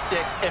past the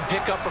sticks and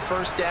pick up a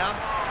first down?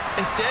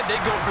 Instead,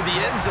 they go for the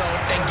end zone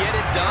and get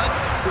it done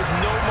with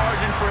no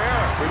margin for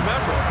error.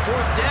 Remember,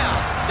 4th down,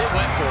 they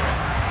went for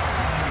it.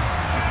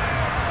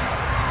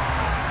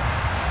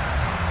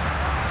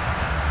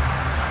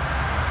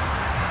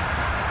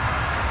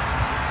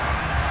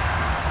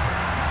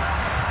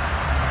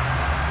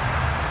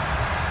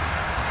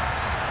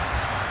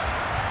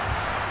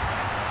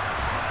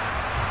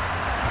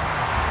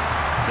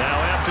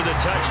 After the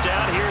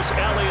touchdown, here's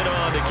Elliott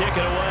on to kick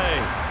it away.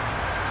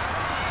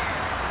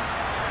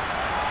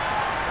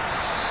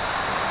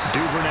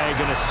 Duvernay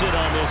going to sit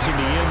on this in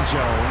the end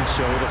zone,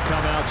 so it'll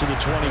come out to the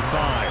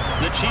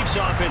 25. The Chiefs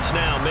offense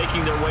now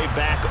making their way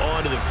back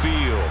onto the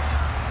field.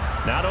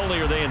 Not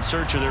only are they in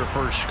search of their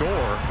first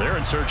score, they're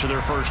in search of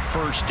their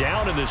first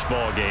down in this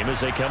ball game as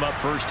they come up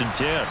 1st and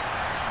 10.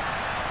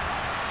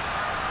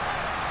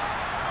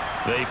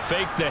 They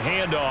fake the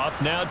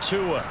handoff. Now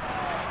Tua.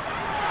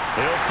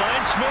 He'll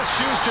find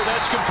Smith-Schuster.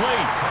 That's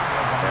complete.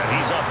 And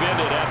he's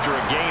upended after a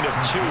gain of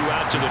 2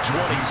 out to the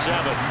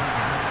 27.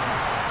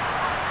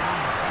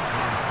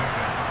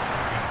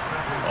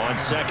 On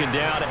 2nd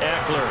down,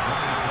 Eckler.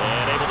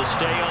 And able to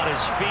stay on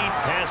his feet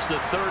past the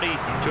 30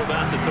 to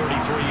about the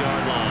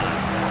 33-yard line.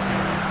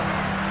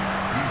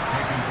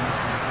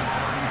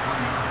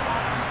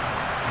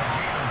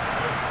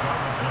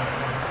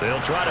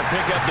 They'll try to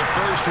pick up the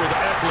first with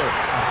Eckler.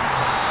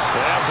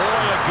 Yeah,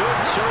 boy, a good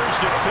surge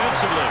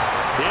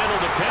defensively.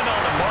 It'll depend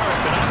on the mark,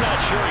 but I'm not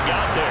sure he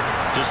got there.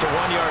 Just a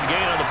 1-yard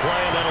gain on the play,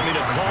 and that'll mean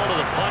a call to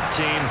the punt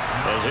team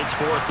as it's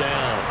 4th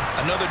down.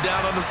 Another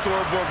down on the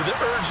scoreboard, but the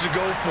urge to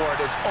go for it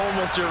is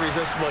almost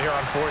irresistible here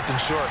on 4th and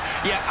short.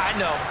 Yeah, I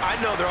know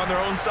they're on their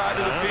own side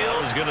of the field.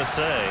 I was going to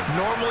say.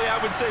 Normally I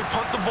would say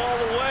punt the ball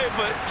away,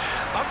 but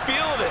I'm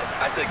feeling it.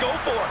 I say go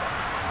for it.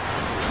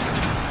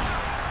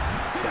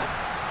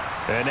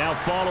 And now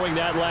following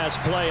that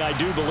last play, I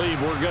do believe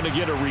we're going to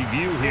get a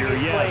review here.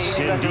 Yes,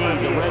 indeed,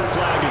 the red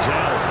flag is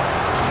out.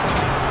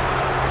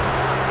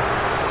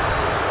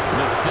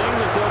 The thing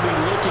that they'll be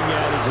looking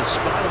at is a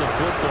spot of the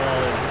football,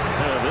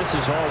 and this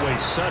is always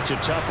such a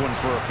tough one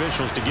for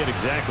officials to get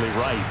exactly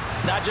right.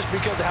 Not just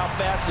because of how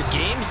fast the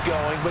game's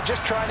going, but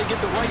just trying to get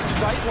the right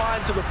sight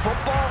line to the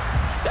football.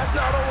 That's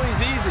not always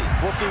easy.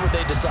 We'll see what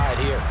they decide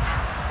here.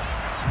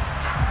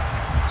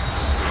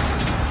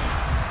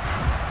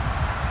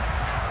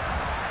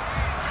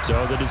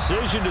 So the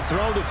decision to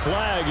throw the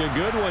flag, a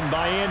good one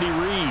by Andy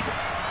Reid.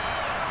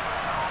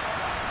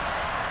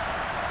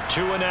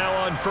 2 now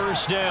on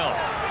 1st down.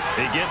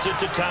 He gets it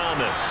to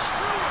Thomas.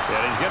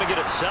 And he's going to get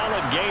a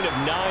solid gain of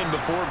 9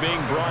 before being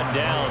brought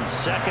down.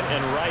 2nd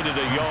and right at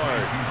a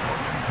yard.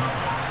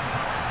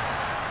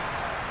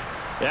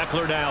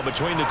 Eckler now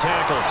between the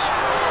tackles.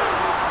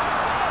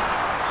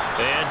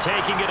 And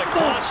taking it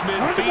across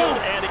midfield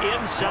and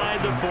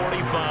inside the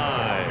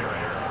 45.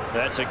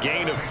 That's a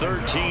gain of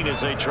 13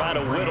 as they try to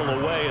whittle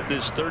away at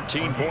this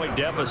 13-point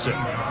deficit.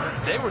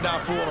 They were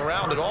not fooling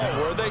around at all,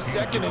 were they?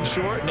 2nd and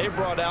short, and they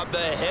brought out the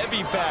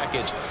heavy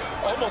package.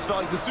 Almost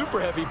felt like the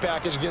super heavy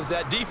package against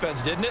that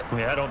defense, didn't it?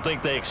 Yeah, I don't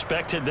think they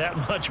expected that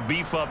much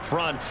beef up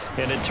front,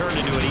 and it turned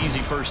into an easy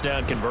 1st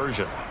down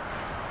conversion.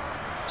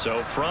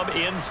 So from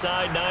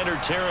inside Niner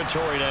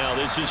territory now,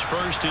 this is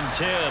 1st and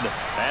 10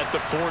 at the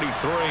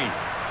 43.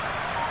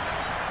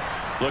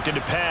 Looking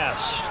to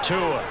pass.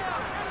 Tua.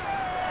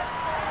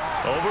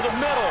 Over the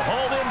middle,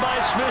 hauled in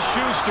by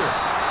Smith-Schuster.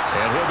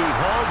 And he'll be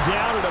hauled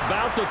down at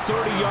about the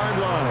 30-yard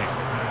line.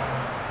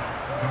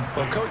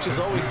 Well, coaches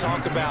always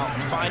talk about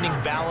finding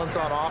balance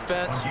on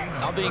offense.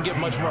 I don't think you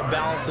get much more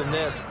balance than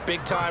this.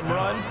 Big-time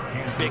run,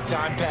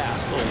 big-time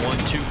pass. A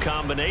 1-2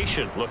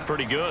 combination. Looked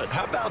pretty good.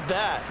 How about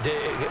that?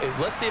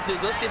 Let's see if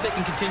they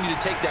can continue to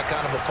take that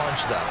kind of a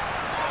punch, though.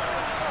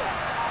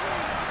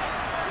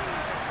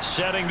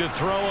 Setting to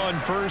throw on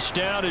 1st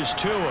down is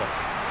Tua.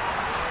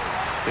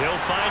 He'll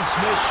find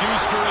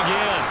Smith-Schuster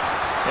again.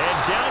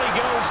 And down he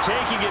goes,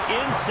 taking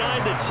it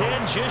inside the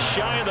 10, just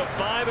shy of the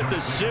 5 at the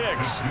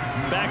 6.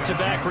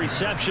 Back-to-back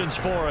receptions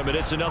for him, and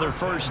it's another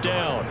 1st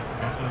down.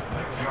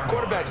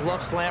 Quarterbacks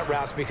love slant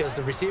routes because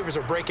the receivers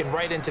are breaking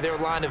right into their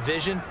line of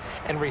vision,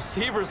 and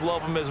receivers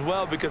love them as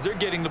well because they're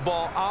getting the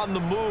ball on the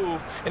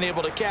move and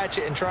able to catch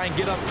it and try and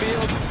get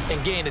upfield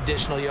and gain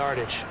additional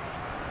yardage.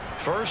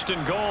 1st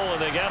and goal,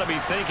 and they got to be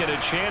thinking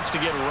a chance to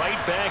get right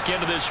back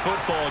into this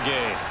football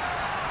game.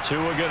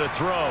 Tua going to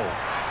throw.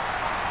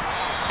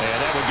 And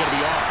that one's going to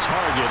be off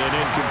target and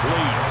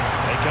incomplete.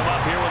 They come up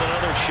here with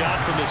another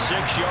shot from the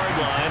 6-yard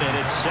line, and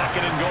it's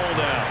 2nd and goal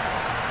now.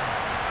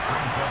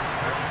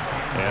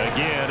 And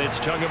again, it's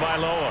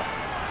Tagovailoa.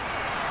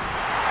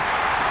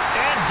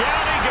 And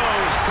down he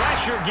goes.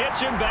 Pressure gets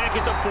him back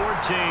at the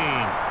 14.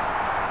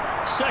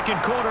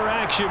 2nd quarter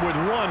action with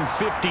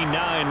 1:59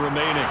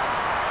 remaining.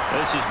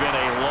 This has been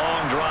a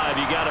long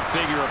drive. You got to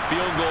figure a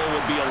field goal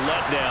would be a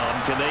letdown.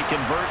 Can they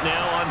convert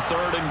now on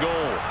 3rd and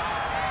goal?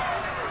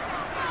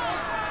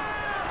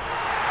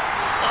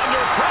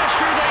 Under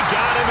pressure, they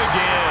got him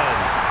again.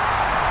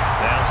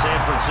 Now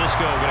San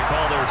Francisco going to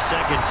call their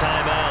 2nd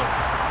timeout.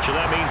 So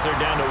that means they're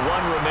down to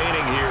 1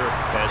 remaining here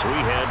as we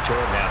head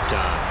toward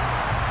halftime.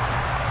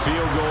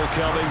 Field goal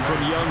coming from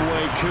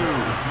Younghoe Koo.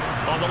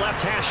 On the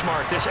left hash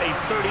mark, this a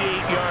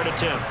 38-yard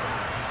attempt.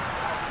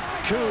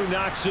 Koo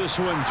knocks this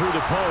one through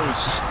the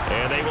post.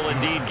 And they will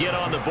indeed get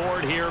on the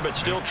board here, but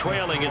still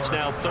trailing. It's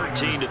now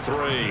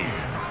 13-3.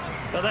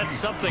 Now, that's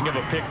something of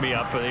a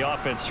pick-me-up. The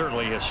offense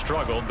certainly has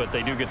struggled, but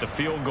they do get the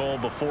field goal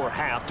before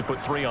half to put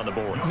 3 on the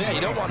board. Yeah,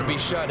 you don't want to be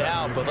shut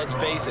out, but let's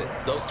face it,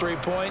 those 3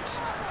 points,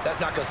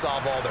 that's not going to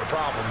solve all their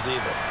problems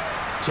either.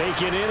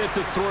 Taken in at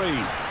the 3.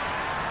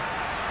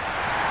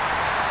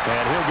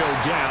 And he'll go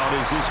down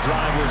as this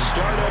drive will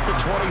start at the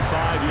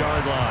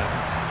 25-yard line.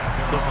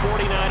 The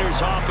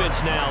 49ers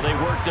offense now, they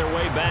work their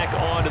way back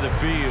onto the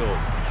field.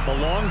 A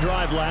long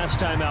drive last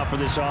time out for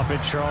this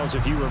offense, Charles.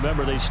 If you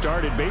remember, they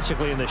started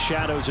basically in the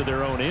shadows of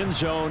their own end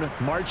zone,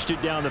 marched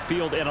it down the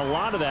field, and a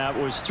lot of that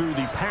was through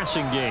the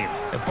passing game.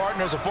 And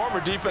partner, as a former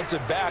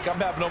defensive back, I'm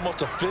having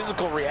almost a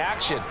physical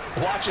reaction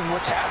watching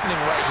what's happening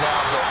right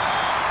now. But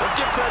let's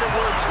give credit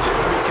where it's due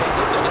because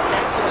they've done an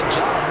excellent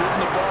job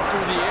moving the ball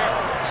through the air.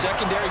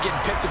 Secondary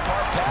getting picked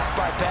apart pass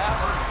by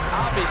pass.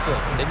 Obviously,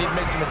 they need to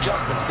make some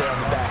adjustments there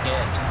on the back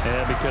end.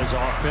 Yeah, because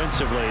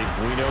offensively,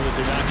 we know that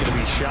they're not going to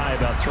be shy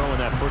about throwing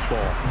that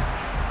football.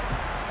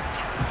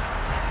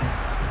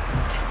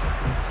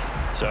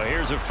 So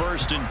here's a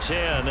 1st and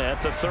 10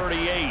 at the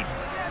 38.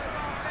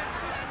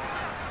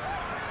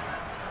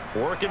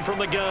 Working from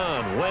the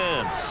gun,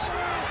 Wentz.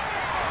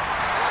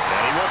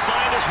 And he will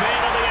find his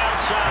man on the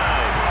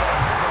outside.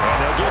 And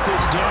they'll get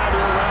this down to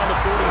around the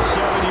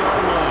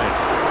 47-yard line.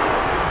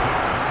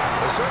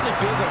 It certainly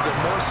feels like there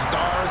are more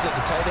stars at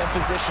the tight end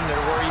position than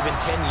there were even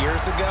 10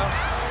 years ago.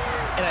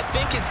 And I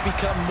think it's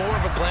become more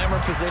of a glamour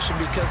position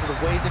because of the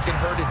ways it can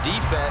hurt a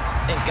defense,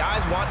 and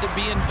guys want to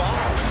be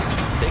involved.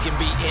 They can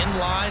be in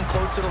line,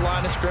 close to the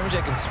line of scrimmage.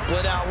 They can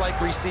split out like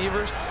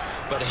receivers.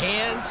 But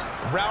hands,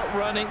 route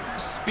running,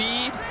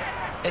 speed,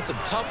 and some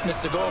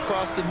toughness to go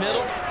across the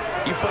middle,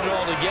 you put it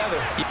all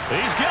together.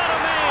 He's got a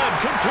man,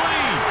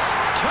 complete.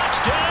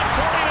 Touchdown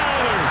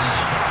 49ers.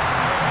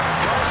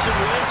 Carson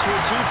Wentz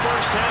with 2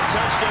 first-half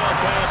touchdown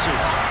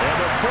passes. And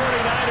the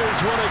 49ers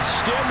will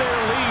extend their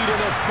lead in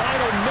the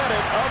final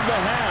minute of the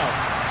half.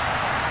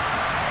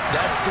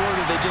 That score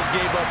that they just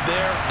gave up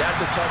there,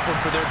 that's a tough one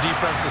for their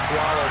defense to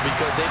swallow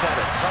because they've had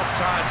a tough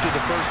time through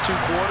the first 2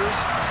 quarters.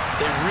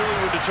 They really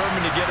were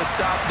determined to get a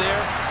stop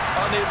there,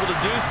 unable to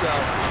do so.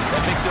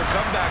 That makes their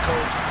comeback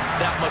hopes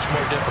that much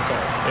more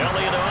difficult.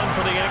 Elliott on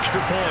for the extra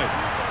point.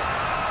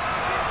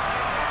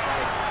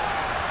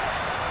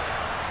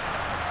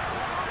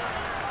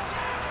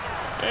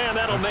 And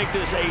that'll make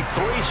this a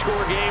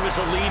 3-score game as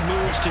the lead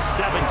moves to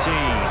 17.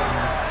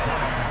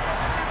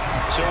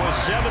 So a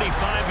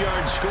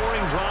 75-yard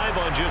scoring drive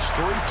on just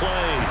 3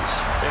 plays.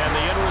 And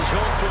the end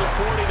result for the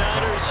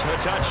 49ers, a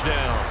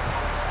touchdown.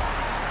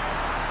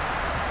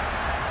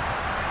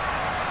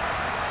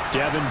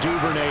 Devin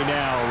Duvernay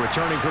now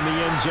returning from the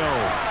end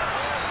zone.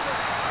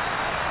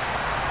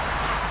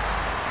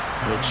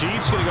 The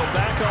Chiefs going to go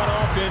back on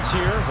offense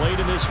here late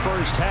in this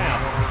first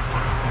half.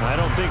 I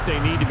don't think they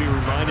need to be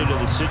reminded of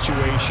the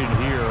situation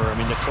here. I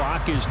mean, the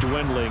clock is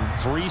dwindling.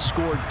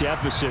 3-score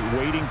deficit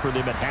waiting for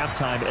them at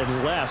halftime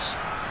unless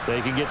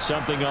they can get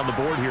something on the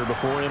board here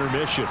before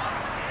intermission.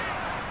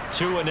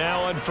 Tua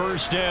now on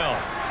first down.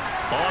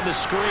 On the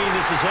screen,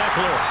 this is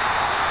Eckler.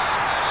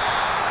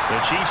 The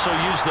Chiefs will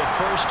use the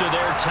first of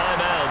their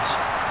timeouts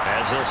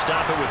as they'll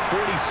stop it with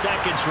 40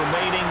 seconds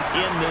remaining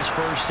in this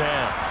first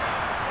half.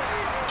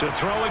 To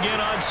throw again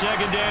on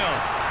second down.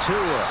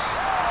 Tua.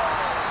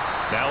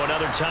 Now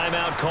another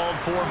timeout called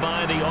for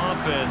by the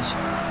offense.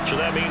 So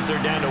that means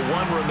they're down to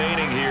 1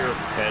 remaining here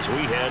as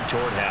we head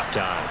toward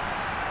halftime.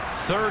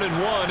 3rd and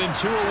 1, and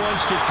Tua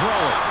wants to throw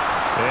it.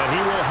 And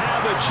he will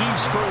have a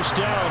Chiefs first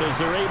down as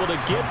they're able to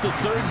get the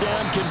 3rd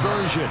down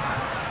conversion.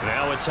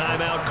 Now a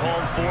timeout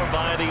called for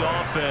by the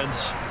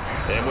offense.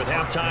 And with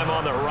halftime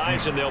on the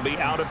horizon, they'll be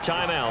out of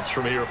timeouts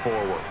from here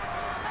forward.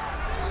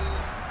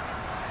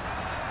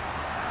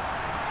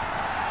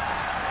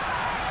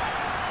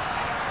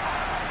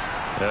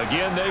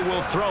 Again, they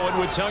will throw it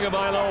with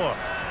Tagovailoa.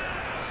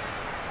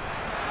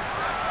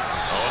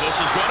 Oh, this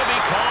is going to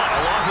be caught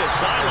along the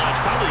sidelines.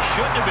 Probably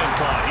shouldn't have been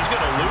caught. He's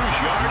going to lose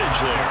yardage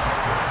there.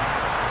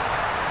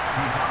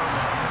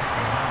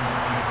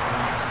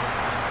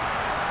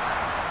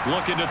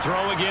 Looking to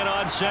throw again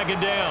on second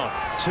down.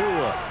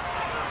 Tua.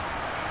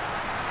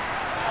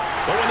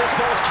 Oh, and this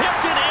ball's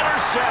tipped and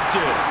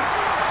intercepted.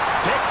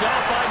 Picked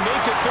out by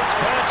Minkah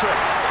Fitzpatrick.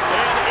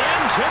 And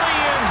into the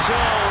end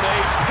zone. A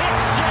pick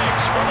 6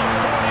 for the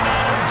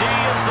 49er D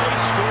as they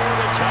score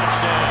the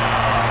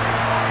touchdown.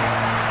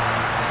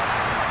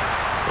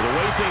 Well, the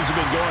way things have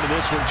been going to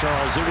this one,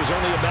 Charles, it was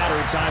only a matter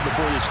of time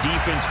before this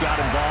defense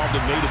got involved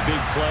and made a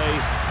big play.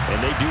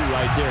 And they do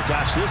right there.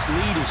 Gosh, this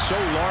lead is so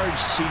large,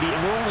 CD,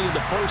 and we're only in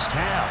the first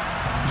half.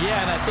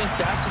 Yeah, and I think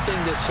that's the thing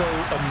that's so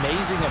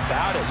amazing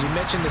about it. You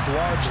mentioned this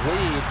large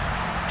lead.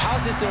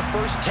 How's this their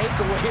first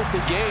takeaway of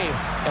the game?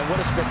 And what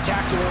a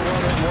spectacular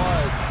one it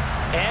was.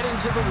 Adding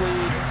to the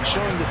lead,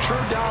 showing the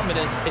true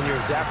dominance, and you're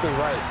exactly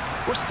right.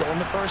 We're still in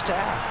the first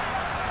half.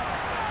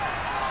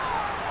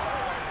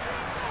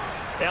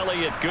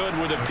 Elliott good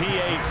with a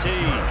PAT.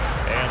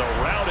 And a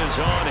route is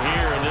on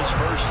here in this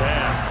first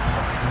half.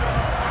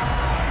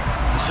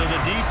 So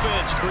the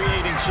defense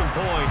creating some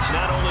points,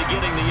 not only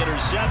getting the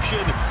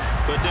interception,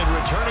 but then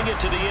returning it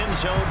to the end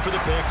zone for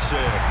the pick 6.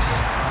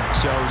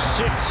 So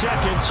 6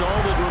 seconds,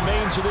 all that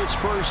remains of this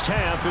first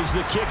half as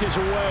the kick is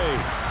away.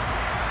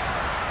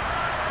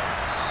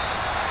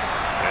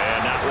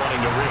 And not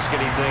wanting to risk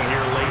anything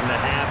here late in the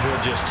half,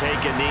 he'll just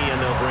take a knee and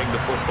they'll bring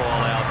the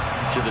football out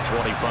to the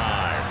 25.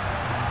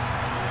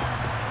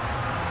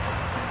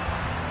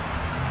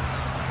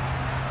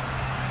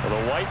 Well,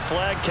 the white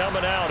flag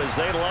coming out as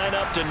they line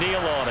up to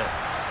kneel on it.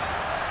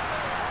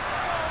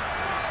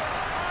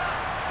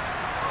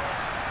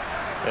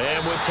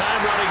 And with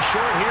time running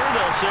short here,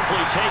 they'll simply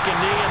take a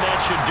knee, and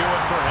that should do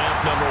it for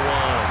half number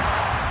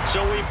 1.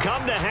 So we've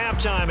come to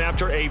halftime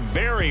after a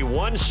very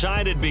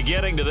one-sided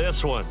beginning to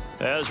this one.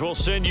 As we'll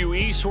send you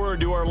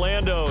eastward to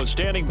Orlando.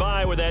 Standing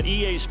by with that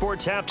EA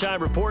Sports Halftime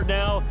Report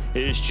now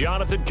is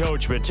Jonathan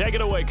Coachman. Take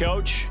it away,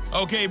 Coach.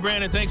 Okay,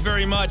 Brandon, thanks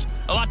very much.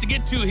 A lot to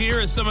get to here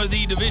as some of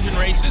the division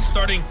races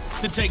starting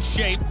to take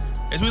shape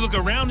as we look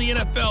around the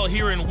NFL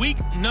here in week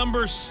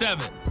number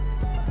 7.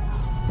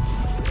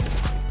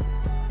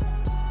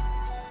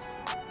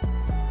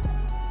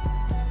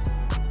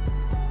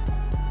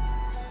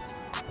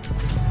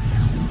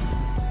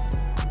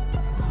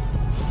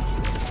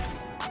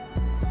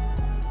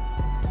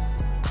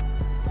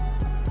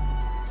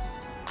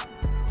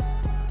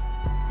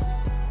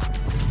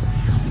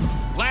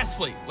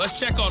 Lastly, let's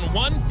check on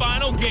one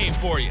final game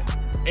for you.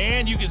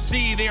 And you can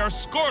see they are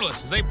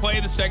scoreless as they play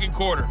the second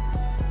quarter.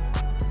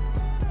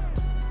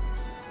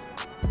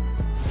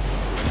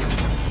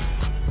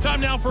 Time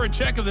now for a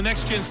check of the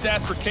next-gen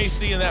stats for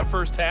KC in that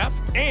first half.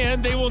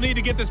 And they will need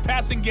to get this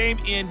passing game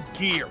in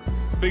gear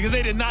because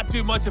they did not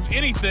do much of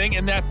anything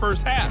in that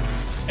first half.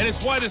 And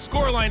it's why the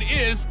scoreline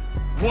is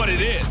what it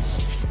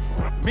is.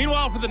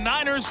 Meanwhile, for the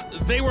Niners,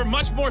 they were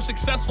much more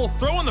successful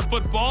throwing the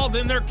football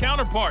than their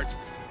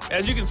counterparts,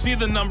 as you can see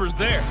the numbers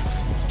there.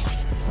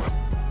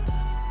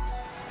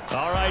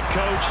 All right,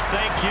 Coach,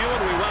 thank you,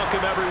 and we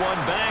welcome everyone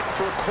back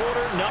for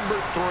quarter number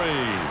 3.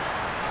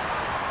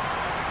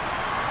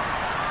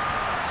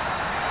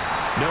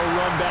 No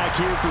run back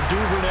here for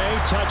Duvernay.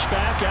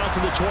 Touchback out to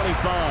the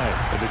 25.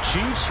 And the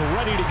Chiefs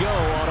ready to go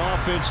on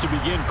offense to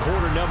begin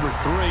quarter number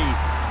 3.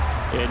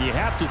 And you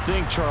have to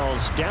think,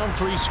 Charles, down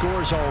 3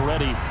 scores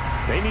already.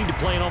 They need to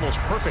play an almost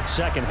perfect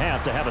second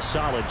half to have a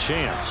solid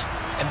chance.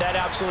 And that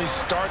absolutely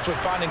starts with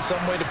finding some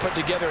way to put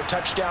together a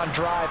touchdown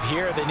drive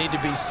here. They need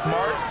to be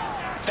smart,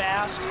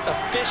 fast,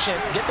 efficient,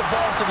 get the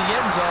ball to the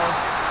end zone,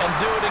 and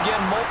do it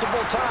again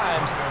multiple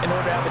times in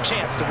order to have a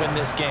chance to win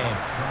this game.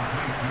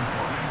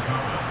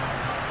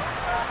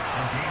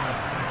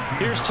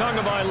 Here's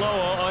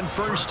Tagovailoa on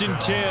 1st and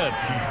 10.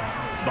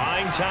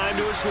 Buying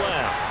time to his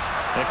left.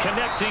 And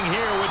connecting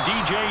here with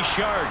DJ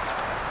Shark.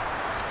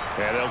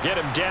 And they'll get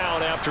him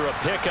down after a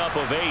pickup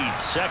of 8.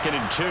 2nd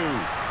and 2.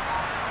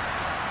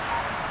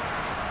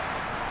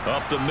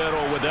 Up the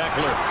middle with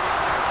Eckler.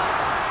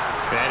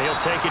 And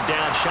he'll take it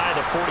down shy of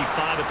the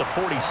 45 at the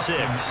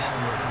 46.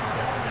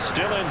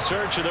 Still in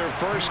search of their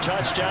first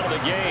touchdown of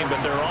the game, but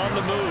they're on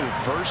the move.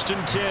 1st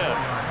and 10.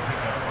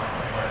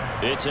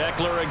 It's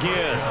Eckler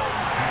again.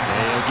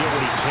 And he'll get what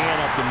he can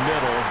up the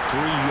middle.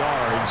 3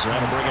 yards.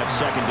 That'll bring up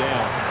 2nd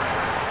down.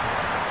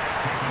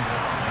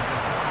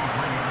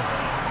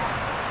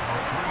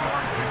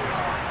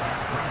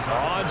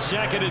 On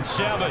 2nd and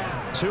 7.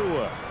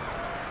 Tua.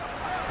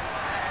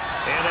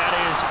 And that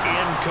is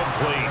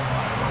incomplete.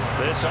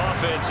 This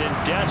offense in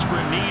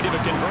desperate need of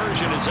a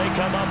conversion as they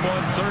come up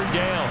on 3rd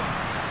down.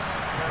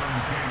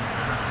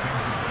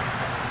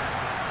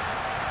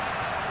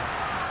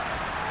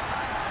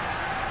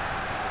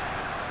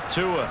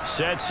 Tua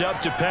sets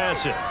up to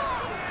pass it.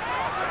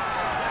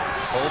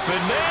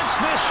 Open man,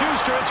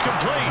 Smith-Schuster, it's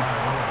complete.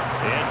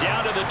 And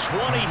down to the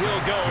 20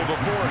 he'll go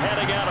before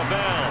heading out of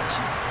bounds.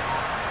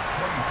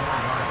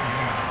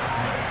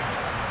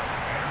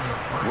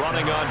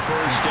 Running on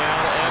 1st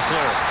down,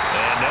 Eckler.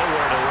 And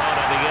nowhere to run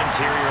on the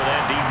interior of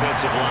that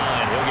defensive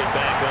line. He'll get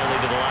back only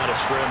to the line of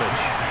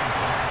scrimmage.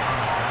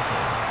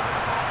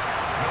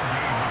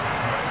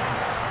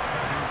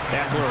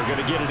 Eckler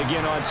going to get it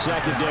again on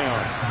 2nd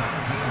down.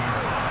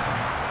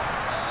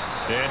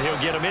 And he'll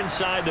get him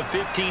inside the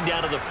 15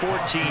 down to the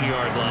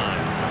 14-yard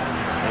line.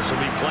 This will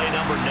be play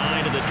number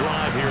 9 of the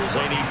drive here as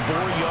they need 4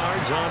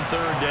 yards on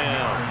 3rd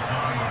down.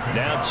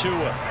 Now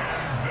Tua.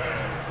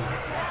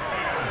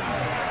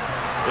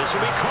 This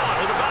will be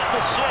caught at about the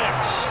 6.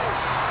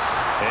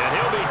 And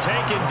he'll be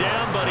taken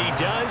down, but he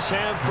does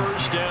have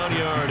 1st down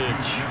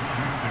yardage.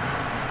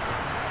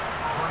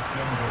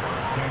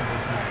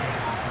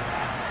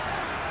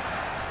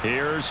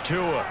 Here's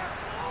Tua.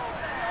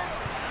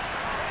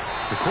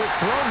 The quick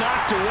throw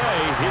knocked away.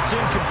 It's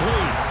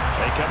incomplete.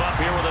 They come up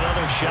here with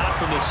another shot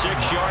from the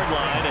 6-yard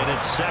line, and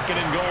it's 2nd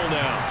and goal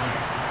now.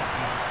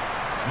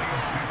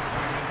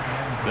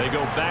 They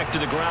go back to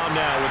the ground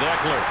now with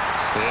Eckler.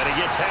 And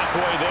he gets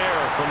halfway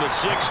there from the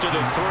 6 to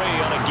the 3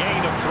 on a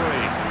gain of 3.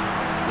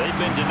 They've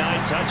been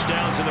denied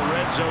touchdowns in the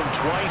red zone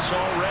twice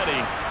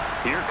already.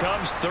 Here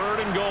comes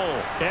 3rd and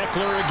goal.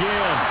 Eckler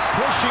again,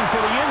 pushing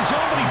for the end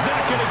zone, but he's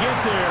not going to get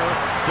there.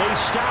 They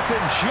stop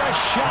him just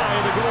shy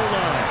of the goal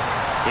line.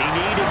 He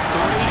needed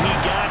 3. He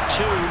got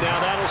 2.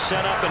 Now that'll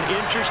set up an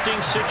interesting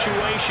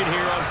situation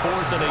here on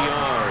 4th and a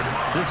yard.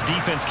 This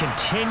defense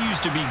continues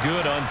to be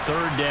good on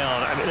 3rd down.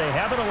 I mean, they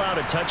haven't allowed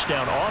a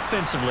touchdown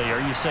offensively.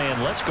 Are you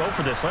saying, let's go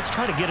for this? Let's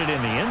try to get it in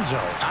the end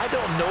zone. I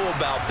don't know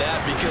about that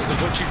because of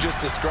what you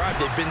just described.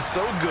 They've been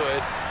so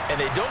good,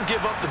 and they don't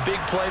give up the big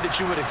play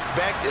that you would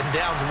expect in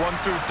downs 1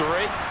 through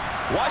 3.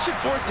 Why should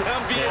 4th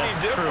down be any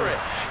different?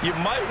 True. You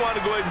might want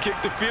to go ahead and kick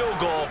the field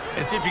goal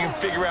and see if you can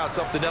figure out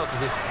something else.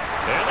 And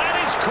that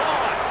is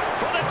caught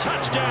for the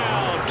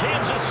touchdown,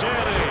 Kansas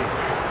City.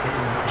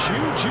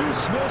 Juju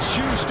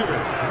Smith-Schuster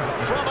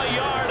from a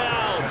yard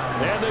out.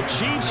 And the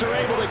Chiefs are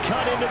able to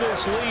cut into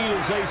this lead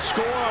as they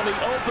score on the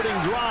opening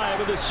drive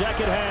of the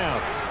second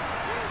half.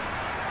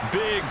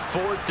 Big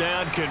 4th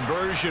down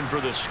conversion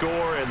for the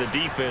score, and the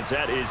defense,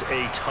 that is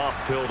a tough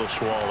pill to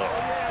swallow.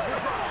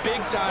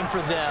 Big time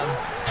for them.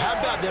 How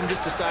about them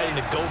just deciding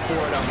to go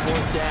for it on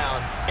 4th down?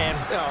 And,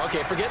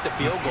 okay, forget the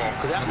field goal,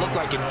 because that looked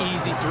like an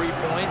easy 3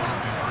 points.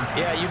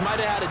 Yeah, you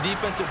might have had a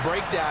defensive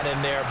breakdown in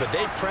there, but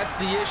they pressed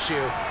the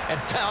issue and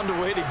found a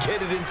way to get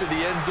it into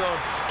the end zone.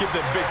 Give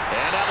them big.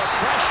 And now the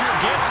pressure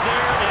gets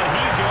there, and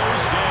he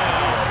goes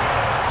down.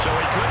 So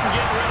he couldn't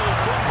get rid of the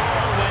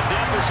football, and that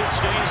deficit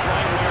stays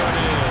right where it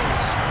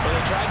is. Well,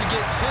 they tried to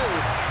get 2.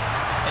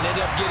 and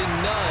ended up getting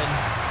none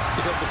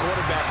because the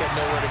quarterback had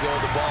nowhere to go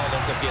with the ball and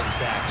ends up getting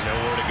sacked.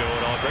 Nowhere to go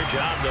at all. Great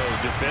job, though,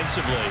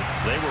 defensively.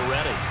 They were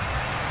ready.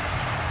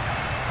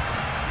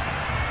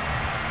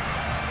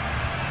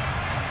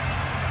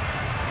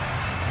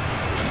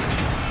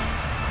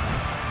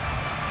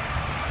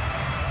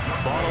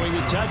 Following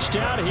the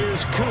touchdown,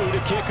 here's Koo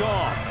to kick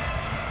off.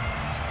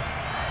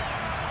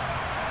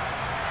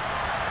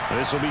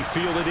 This will be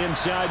fielded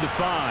inside the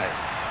 5.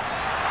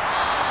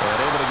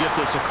 And able to get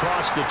this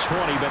across the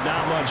 20, but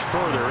not much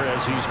further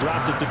as he's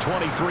dropped it to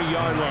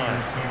 23-yard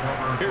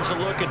line. Here's a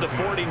look at the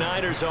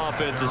 49ers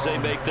offense as they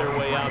make their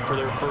way out for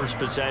their first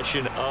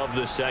possession of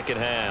the second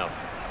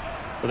half.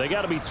 Well, they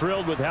got to be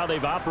thrilled with how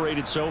they've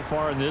operated so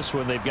far in this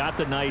one. They've got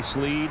the nice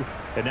lead,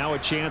 and now a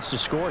chance to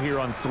score here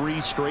on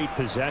 3 straight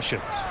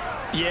possessions.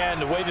 Yeah,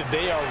 and the way that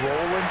they are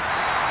rolling,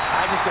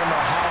 I just don't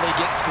know how they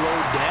get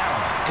slowed down,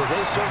 because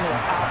they certainly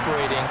are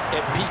operating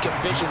at peak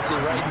efficiency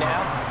right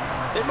now.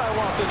 They might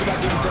want to think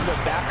about giving some of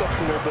their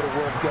backups a little bit of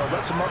work, though.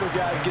 Let some other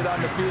guys get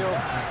on the field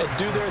and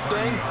do their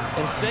thing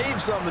and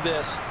save some of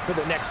this for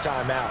the next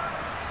time out.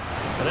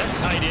 And that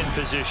tight end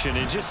position,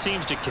 it just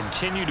seems to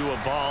continue to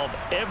evolve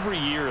every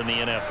year in the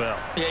NFL.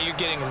 Yeah, you're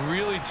getting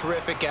really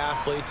terrific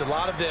athletes. A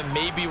lot of them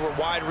maybe were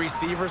wide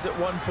receivers at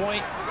one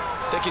point.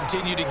 They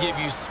continue to give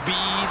you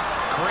speed,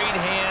 great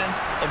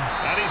hands. And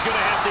he's going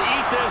to have to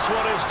eat this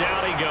one as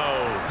down he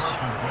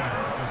goes.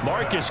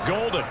 Marcus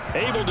Golden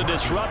able to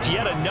disrupt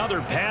yet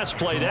another pass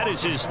play. That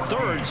is his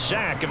 3rd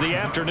sack of the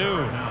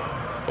afternoon.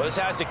 Well, this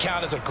has to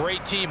count as a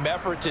great team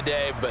effort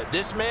today, but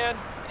this man,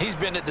 he's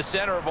been at the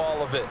center of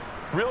all of it.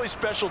 Really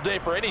special day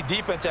for any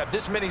defense to have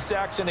this many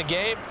sacks in a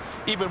game,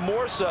 even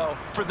more so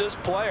for this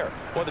player.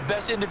 One of the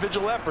best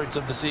individual efforts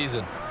of the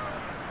season.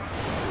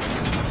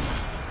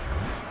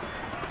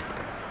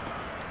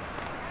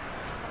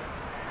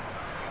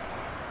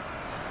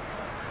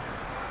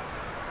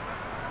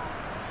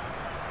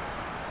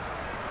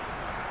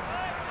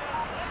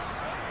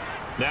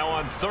 Now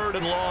on 3rd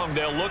and long,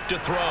 they'll look to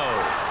throw.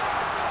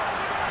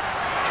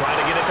 Trying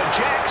to get it to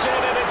Jackson,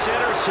 and it's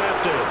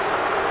intercepted.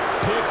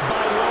 Picked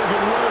by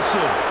Logan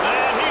Wilson.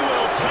 And he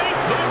will take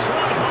this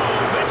one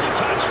home. It's a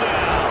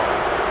touchdown.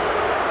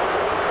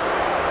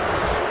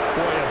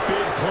 Boy, a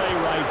big play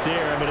right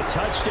there. I mean, a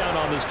touchdown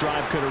on this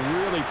drive could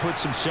have really put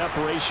some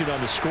separation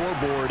on the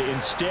scoreboard.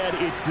 Instead,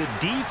 it's the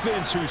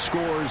defense who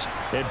scores.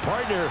 And,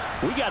 partner,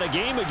 we got a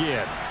game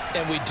again.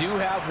 And we do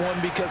have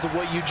one because of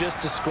what you just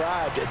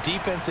described, a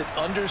defense that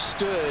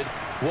understood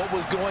what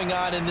was going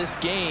on in this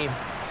game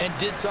and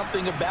did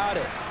something about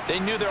it. They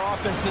knew their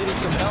offense needed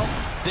some help.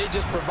 They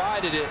just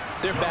provided it.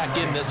 They're back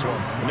in this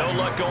one. No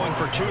luck going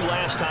for 2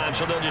 last time,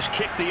 so they'll just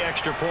kick the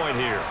extra point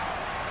here.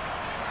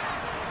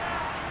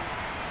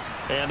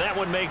 And that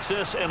one makes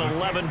this an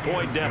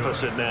 11-point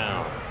deficit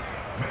now.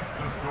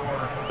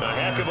 A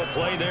heck of a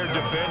play there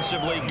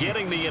defensively,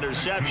 getting the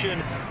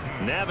interception,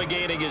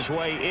 navigating his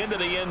way into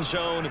the end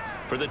zone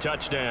for the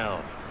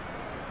touchdown.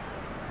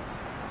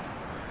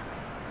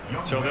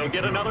 So they'll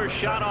get another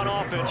shot on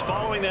offense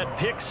following that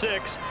pick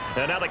 6,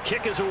 and now the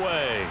kick is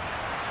away.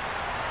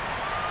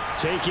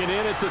 Taken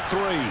in at the 3.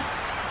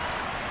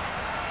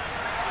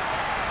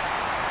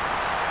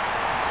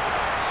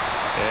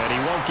 And he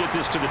won't get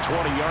this to the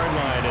 20-yard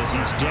line as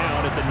he's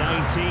down at the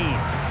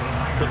 19.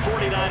 The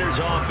 49ers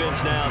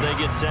offense now, they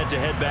get set to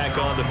head back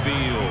on the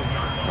field.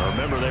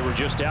 Remember, they were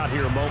just out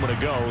here a moment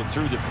ago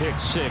through the pick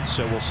 6,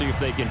 so we'll see if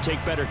they can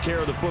take better care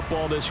of the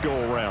football this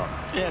go-around.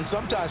 Yeah, and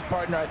sometimes,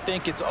 partner, I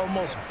think it's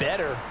almost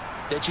better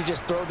that you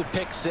just throw the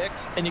pick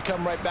 6 and you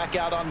come right back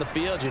out on the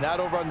field. You're not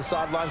over on the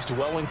sidelines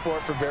dwelling for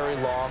it for very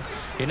long.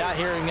 You're not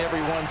hearing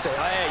everyone say,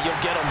 oh, hey,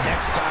 you'll get them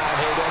next time.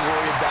 Hey, don't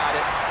worry about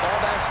it. All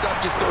that stuff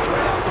just goes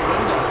right out the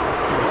window.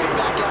 You're right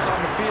back out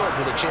on the field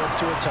with a chance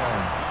to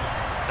atone.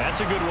 That's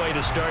a good way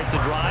to start the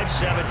drive.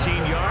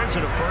 17 yards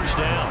and a 1st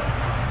down.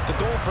 The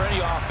goal for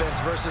any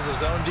offense versus a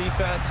zone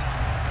defense,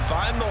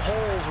 find the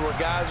holes where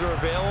guys are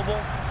available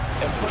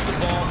and put the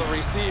ball on the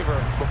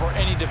receiver before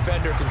any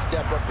defender can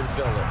step up and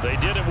fill it. They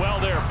did it well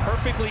there.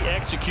 Perfectly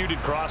executed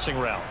crossing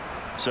route.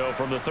 So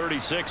from the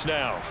 36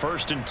 now,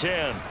 1st and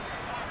 10.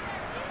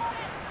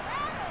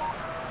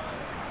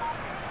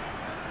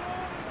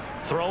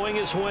 Throwing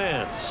is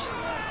Wentz.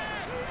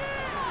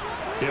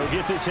 He'll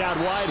get this out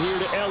wide here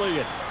to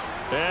Elliott.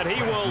 And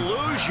he will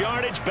lose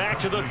yardage back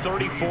to the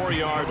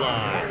 34-yard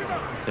line.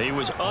 He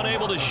was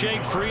unable to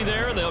shake free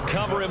there, and they'll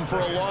cover him for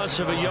a loss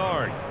of a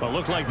yard. Well, it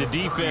looked like the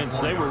defense,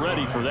 they were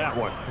ready for that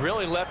one.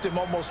 Really left him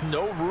almost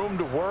no room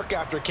to work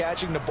after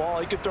catching the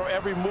ball. He could throw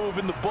every move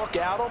in the book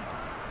at him.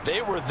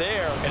 They were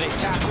there, and they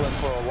tackled him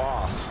for a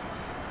loss.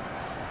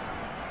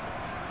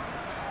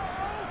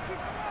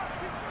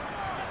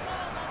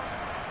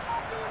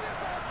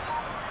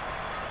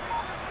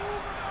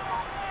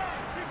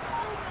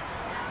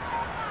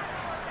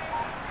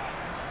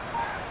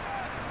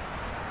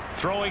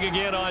 Throwing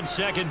again on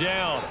 2nd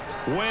down.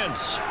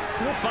 Wentz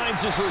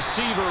finds his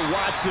receiver,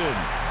 Watson.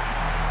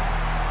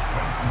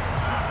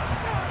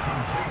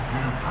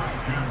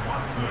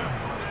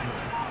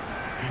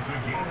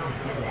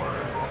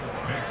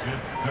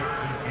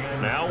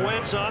 Now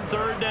Wentz on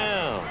third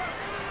down.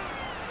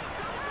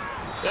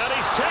 And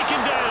he's taken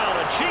down.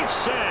 A Chiefs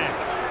sack.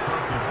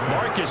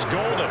 Marcus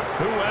Golden.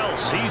 Who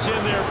else? He's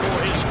in there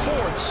for his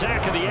 4th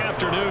sack of the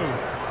afternoon.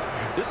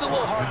 This is a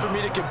little hard for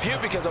me to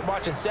compute because I'm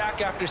watching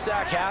sack after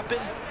sack happen,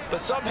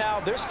 but somehow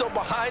they're still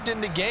behind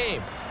in the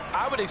game.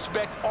 I would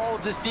expect all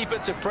of this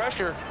defensive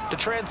pressure to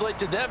translate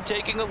to them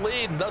taking a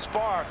lead, and thus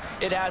far,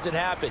 it hasn't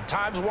happened.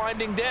 Time's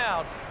winding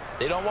down.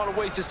 They don't want to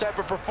waste this type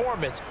of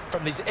performance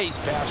from these ace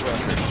pass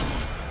rushers.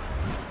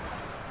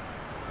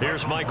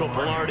 Here's Michael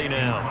Pilardi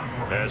now,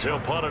 as he'll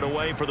punt it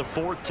away for the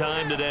 4th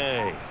time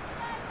today.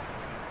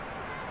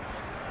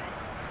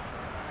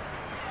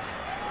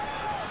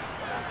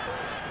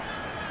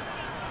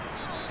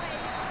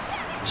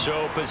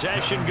 So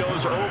possession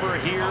goes over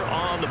here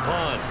on the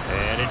punt,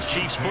 and it's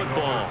Chiefs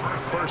football,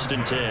 1st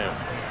and 10.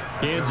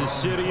 Kansas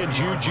City and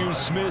Juju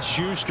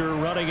Smith-Schuster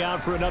running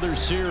out for another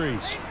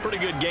series. Pretty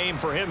good game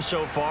for him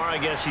so far. I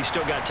guess he's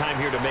still got time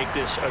here to make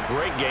this a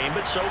great game,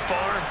 but so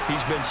far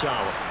he's been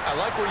solid. I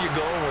like where you're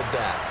going with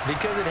that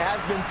because it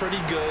has been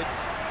pretty good,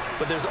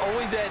 but there's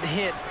always that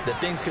hint that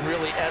things can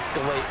really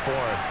escalate for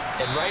him.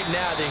 And right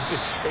now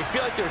they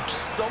feel like they're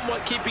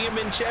somewhat keeping him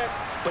in check,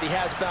 but he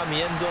has found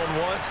the end zone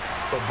once.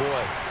 But,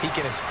 boy, he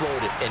can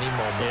explode at any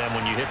moment. Yeah, and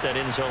when you hit that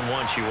end zone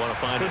once, you want to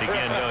find it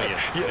again, don't you?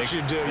 Yes,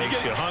 you do.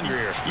 Makes you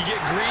hungrier. You get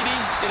greedy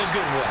in a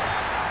good way.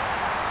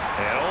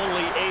 And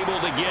only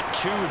able to get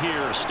 2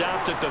 here.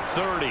 Stopped at the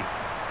 30.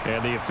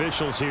 And the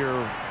officials here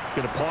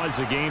going to pause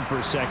the game for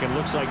a second.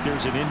 Looks like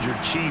there's an injured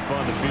Chief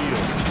on the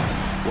field.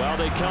 While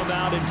they come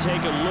out and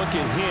take a look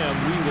at him,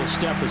 we will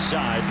step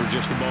aside for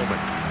just a moment.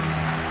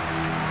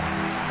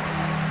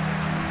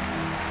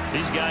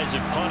 These guys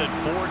have punted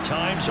 4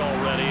 times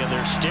already, and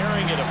they're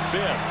staring at a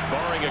 5th,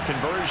 barring a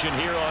conversion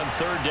here on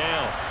 3rd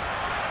down.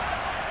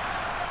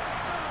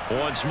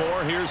 Once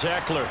more, here's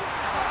Eckler.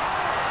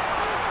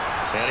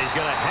 And he's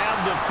going to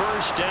have the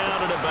 1st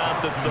down at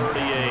about the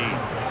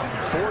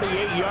 38.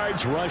 48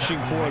 yards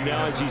rushing for him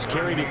now as he's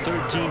carried it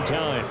 13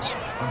 times.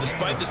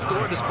 Despite the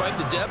score, despite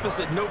the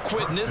deficit, no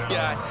quitting this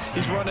guy.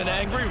 He's running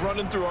angry,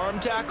 running through arm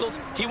tackles.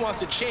 He wants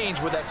to change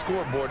what that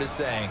scoreboard is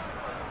saying.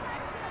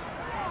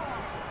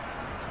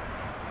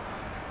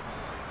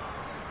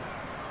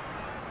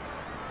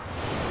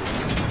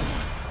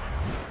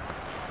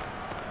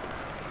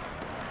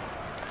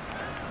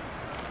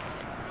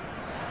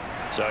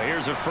 So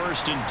here's a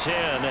 1st and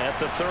 10 at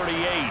the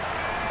 38.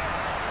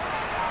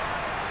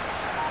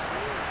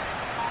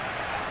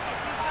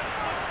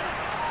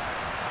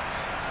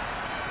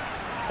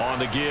 On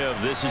the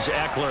give, this is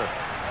Eckler.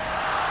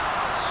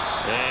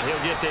 And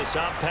he'll get this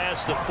up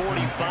past the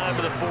 45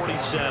 to the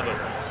 47.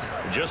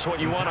 Just what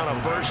you want on a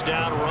 1st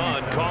down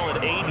run. Call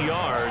it 8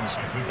 yards,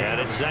 and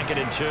it's 2nd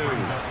and 2.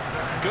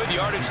 Good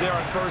yardage there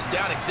on 1st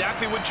down.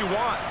 Exactly what you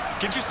want.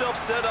 Get yourself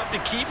set up to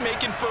keep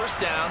making 1st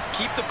downs,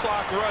 keep the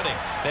clock running.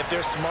 And if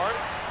they're smart,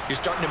 you're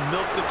starting to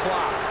milk the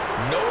clock.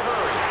 No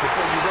hurry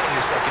before you run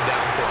your 2nd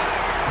down play.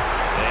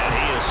 And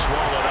he is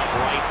swallowed up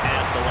right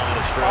at the line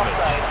of scrimmage.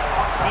 Offside.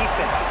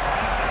 Defense.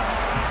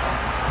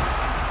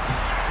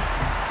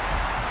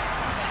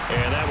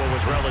 And that one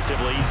was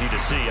relatively easy to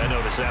see. I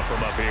noticed that from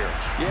up here.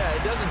 Yeah,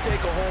 it doesn't take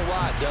a whole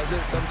lot, does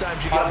it?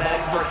 Sometimes you get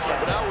multiples.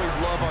 What I always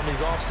love on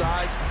these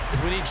offsides is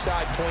when each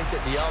side points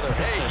at the other.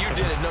 Hey, you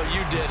did it. No,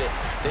 you did it.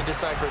 They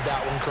deciphered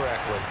that one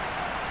correctly.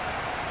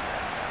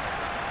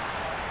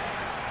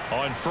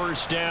 On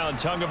 1st down,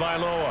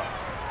 Tagovailoa.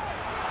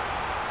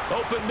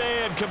 Open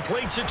man,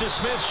 completes it to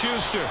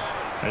Smith-Schuster.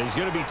 And he's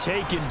going to be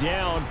taken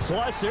down.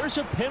 Plus, there's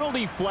a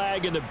penalty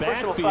flag in the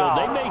backfield.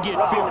 They may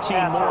get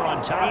 15 more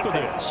on top of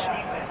this.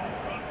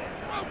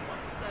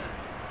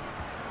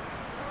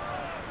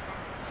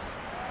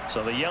 So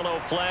the yellow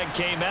flag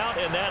came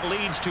out, and that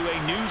leads to a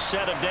new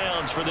set of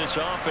downs for this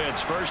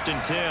offense. 1st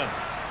and 10.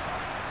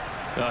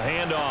 A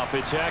handoff,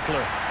 it's Eckler.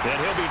 And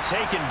he'll be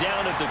taken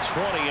down at the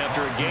 20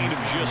 after a gain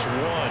of just 1.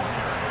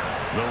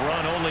 The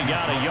run only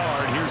got a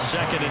yard. Here's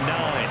 2nd and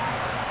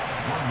 9.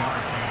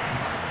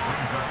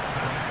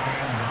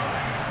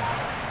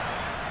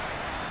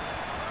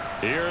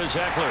 Here is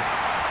Eckler.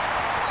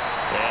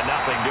 And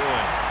nothing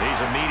doing.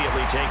 He's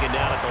immediately taken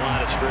down at the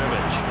line of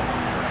scrimmage.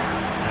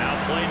 Now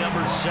play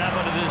number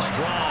 7 of this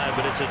drive,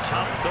 but it's a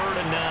tough 3rd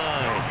and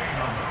 9.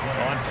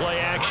 On play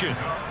action,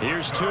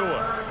 here's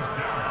Tua.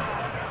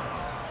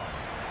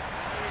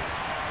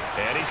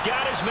 And he's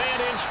got his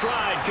man in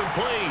stride,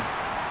 complete.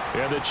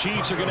 And the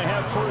Chiefs are going to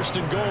have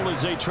 1st and goal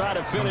as they try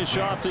to finish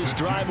off this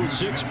drive with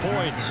 6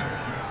 points.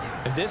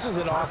 And this is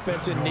an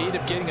offense in need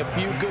of getting a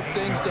few good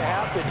things to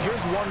happen.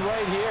 Here's one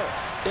right here.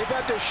 They've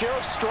had their share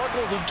of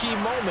struggles in key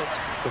moments,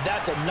 but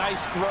that's a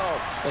nice throw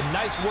and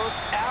nice work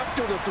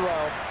after the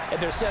throw. And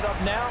they're set up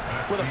now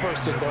with a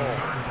 1st and goal.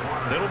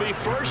 It'll be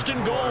 1st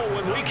and goal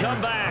when we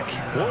come back.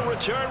 We'll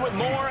return with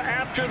more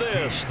after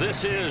this.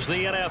 This is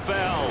the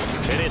NFL,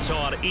 and it's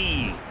on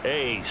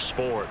EA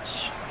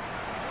Sports.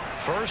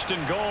 1st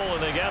and goal,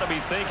 and they got to be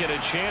thinking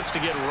a chance to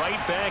get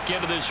right back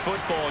into this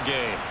football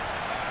game.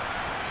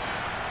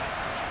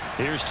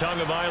 Here's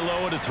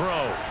Tagovailoa to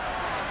throw.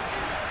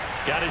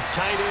 Got his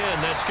tight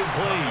end. That's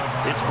complete.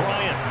 It's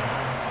Bryant.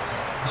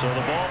 So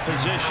the ball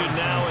position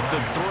now at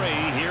the 3.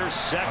 Here's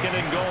 2nd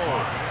and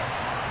goal.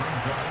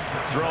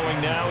 Throwing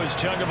now is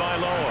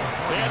Tagovailoa.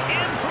 And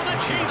in for the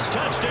Chiefs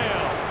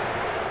touchdown.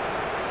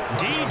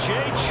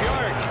 DJ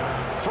Chark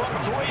from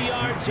 3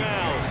 yards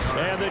out.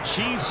 And the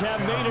Chiefs have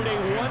made it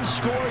a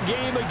one-score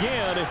game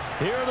again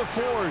here in the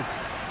 4th.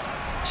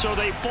 So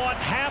they fought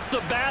half the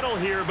battle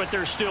here, but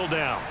they're still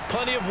down.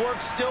 Plenty of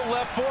work still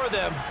left for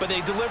them, but they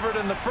delivered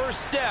in the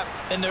first step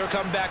in their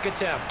comeback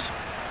attempt.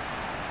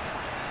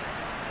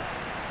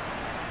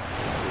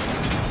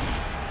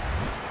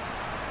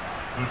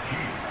 The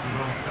Chiefs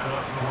will set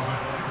up for the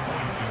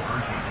 2-point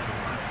conversion.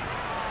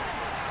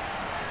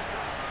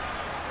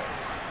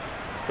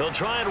 They'll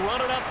try and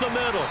run it up the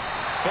middle,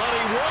 but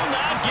he will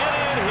not get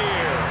in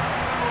here.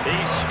 He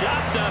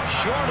stopped up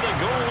short of the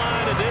goal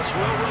line, and this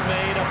will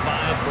remain a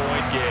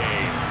 5-point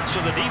game.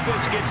 So the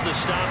defense gets the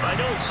stop. I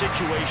know it's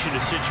situation to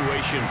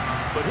situation,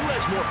 but who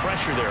has more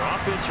pressure there,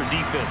 offense or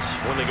defense,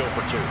 when they go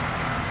for 2?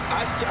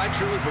 I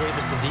truly believe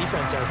it's the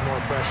defense has more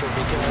pressure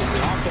because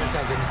the offense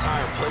has an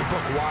entire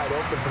playbook wide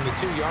open from the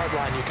 2-yard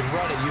line. You can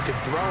run it, you can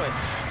throw it.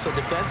 So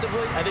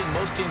defensively, I think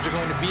most teams are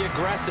going to be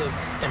aggressive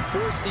and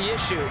force the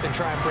issue and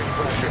try and bring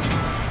pressure.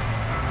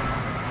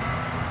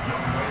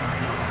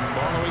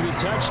 Following the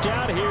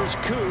touchdown, here's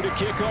Koo to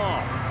kick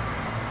off.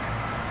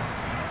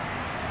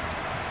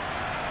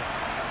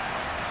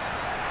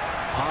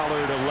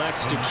 Pollard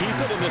elects to keep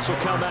it, and this will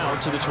come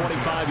out to the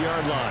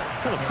 25-yard line.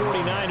 The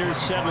 49ers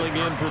settling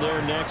in for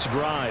their next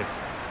drive.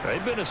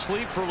 They've been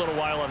asleep for a little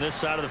while on this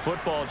side of the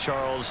football,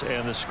 Charles,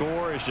 and the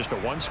score is just a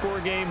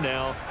one-score game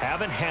now.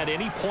 Haven't had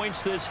any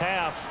points this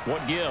half.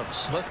 What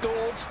gives? Let's go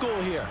old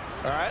school here.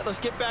 All right, let's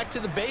get back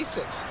to the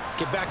basics.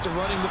 Get back to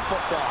running the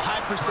football,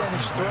 high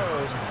percentage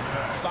throws.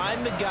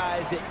 Find the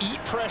guys that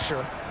eat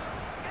pressure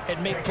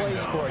and make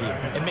plays for you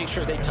and make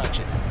sure they touch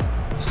it.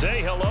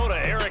 Say hello to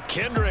Eric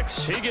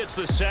Kendricks. He gets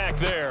the sack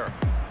there.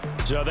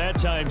 So that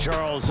time,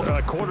 Charles,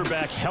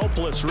 quarterback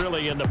helpless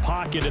really in the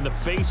pocket in the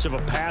face of a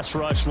pass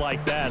rush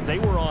like that. They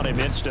were on him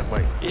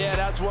instantly. Yeah,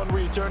 that's one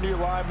where you turn to your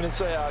lineman and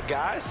say,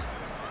 guys,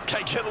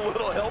 can I get a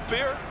little help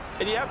here?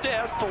 And you have to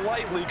ask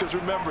politely because,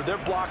 remember, they're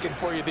blocking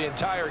for you the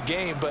entire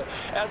game. But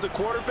as a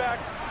quarterback,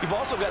 you've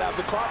also got to have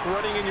the clock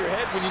running in your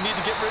head when you need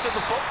to get rid of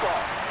the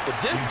football. But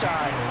this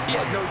time, he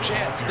had no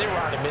chance. They were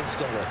on him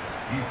instantly.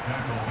 He's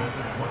tackled at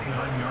the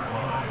 29-yard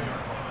line.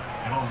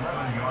 An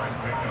 11-yard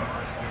pickup.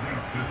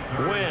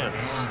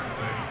 Wentz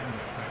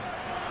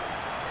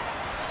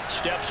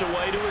steps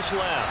away to his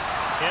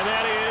left, and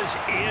that is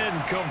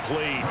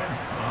incomplete.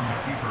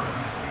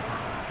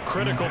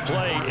 Critical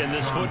play in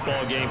this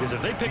football game because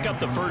if they pick up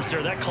the first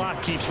there, that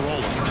clock keeps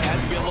rolling. It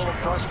has to be a little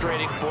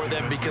frustrating for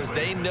them because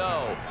they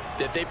know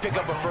that if they pick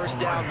up a first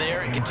down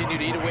there and continue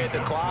to eat away at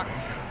the clock,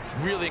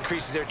 really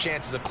increases their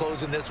chances of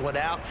closing this one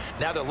out.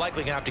 Now they're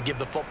likely going to have to give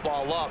the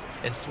football up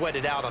and sweat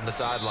it out on the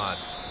sideline.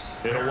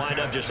 It'll wind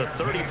up just a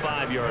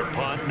 35-yard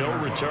punt, no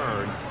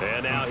return.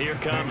 And now here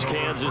comes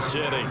Kansas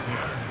City.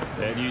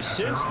 And you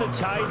sense the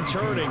tide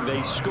turning.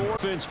 They score.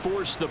 Offense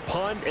forced the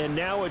punt, and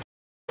now it's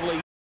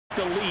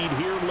the lead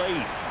here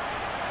late.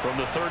 From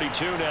the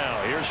 32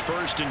 now, here's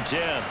 1st and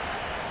 10.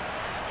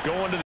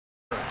 Going to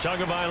the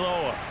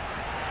Tagovailoa.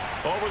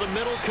 Over the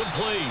middle,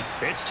 complete.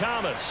 It's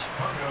Thomas.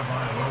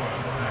 Tagovailoa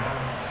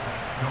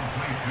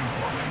complete to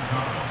Logan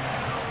Thomas.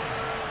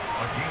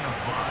 A gain of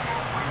 5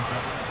 brings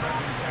up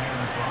 2nd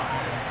and 5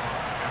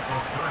 at the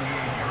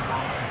 38-yard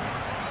line.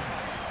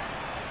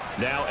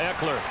 Now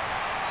Eckler.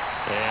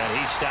 And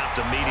he stopped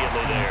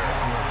immediately there.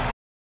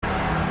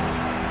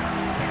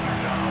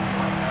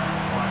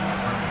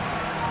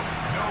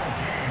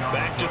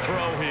 Back to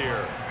throw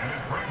here.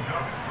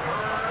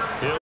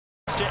 He'll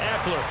to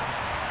Eckler.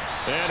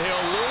 And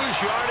he'll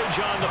lose yardage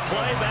on the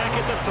play back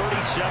at the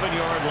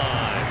 37-yard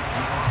line.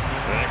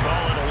 They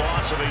call it a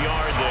loss of a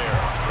yard there.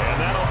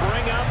 And that'll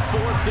bring up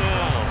 4th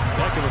down.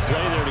 Heck of a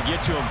play there to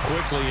get to him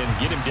quickly and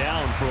get him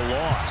down for a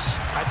loss.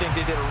 I think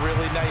they did a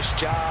really nice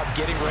job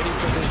getting ready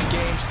for this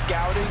game,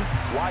 scouting,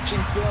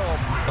 watching film,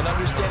 and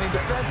understanding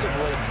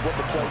defensively what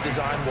the play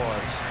design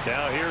was.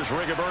 Now here's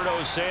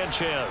Rigoberto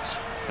Sanchez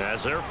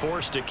as they're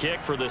forced to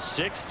kick for the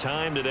 6th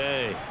time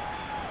today.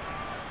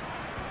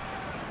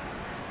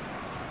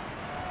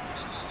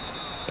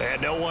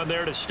 And no one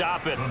there to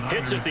stop it.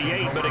 Hits at the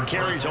 8, but it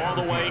carries all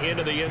the way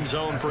into the end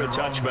zone for a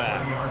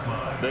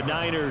touchback. The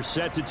Niners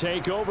set to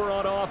take over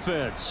on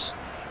offense.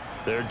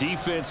 Their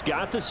defense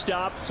got the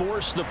stop,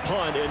 forced the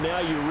punt, and now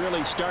you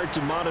really start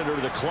to monitor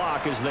the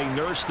clock as they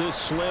nurse this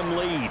slim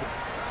lead.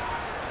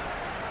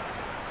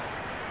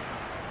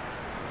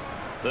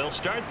 They'll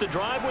start the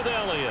drive with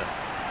Elliott.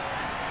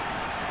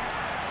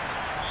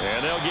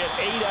 And they'll get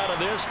 8 out of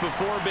this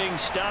before being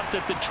stopped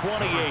at the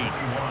 28.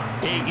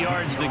 8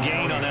 yards the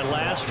gain on that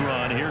last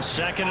run. Here's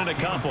 2nd and a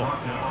couple.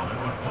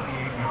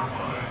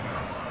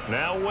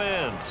 Now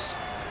Wentz.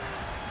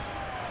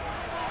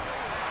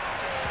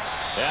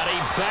 And he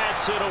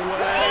bats it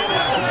away.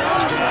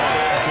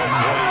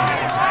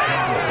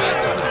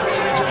 Based on the play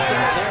we just saw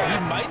there, he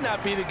might not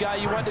not be the guy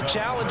you want to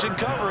challenge in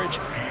coverage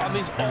on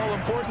these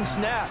all-important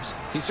snaps.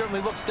 He certainly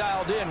looks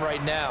dialed in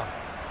right now.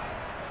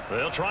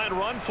 They'll try and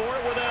run for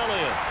it with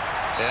Elliott.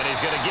 And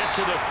he's going to get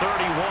to the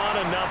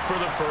 31, enough for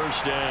the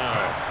first down.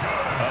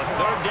 A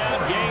third down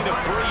gain of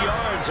 3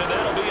 yards, and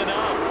that'll be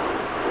enough.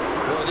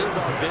 Well, it is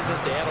our business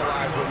to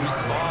analyze what we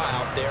saw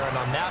out there, and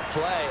on that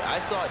play, I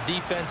saw a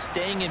defense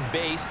staying in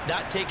base,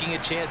 not taking a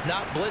chance,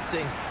 not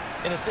blitzing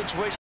in a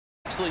situation where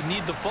you absolutely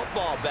need the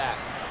football back.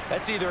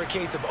 That's either a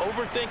case of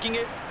overthinking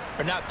it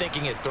or not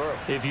thinking it through.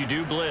 If you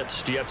do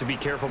blitz, do you have to be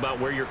careful about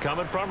where you're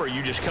coming from, or are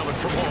you just coming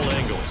from all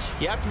angles?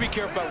 You have to be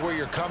careful about where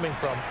you're coming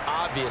from,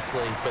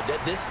 obviously, but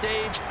at this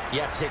stage, you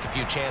have to take a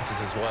few chances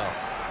as well.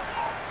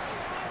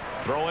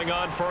 Throwing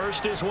on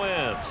first is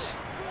Wentz.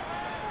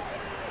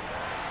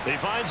 He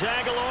finds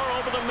Aguilar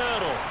over the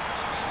middle.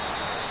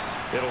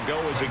 It'll go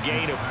as a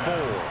gain of 4,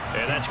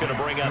 and that's going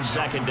to bring up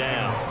second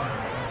down.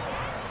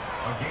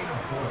 A gain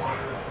of 4.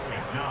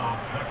 It's now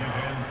 2nd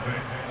and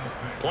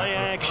 6. Play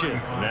action.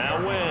 Now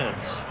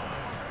Wentz.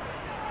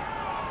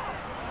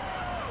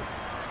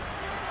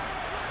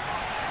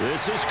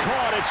 This is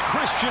caught. It's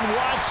Christian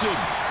Watson.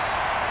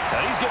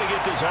 Now he's going to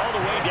get this all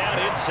the way down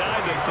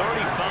inside the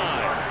 35.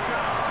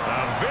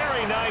 A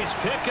very nice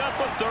pickup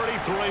of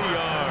 33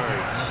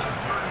 yards.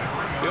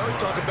 We always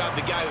talk about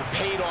the guy who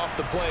paid off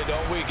the play,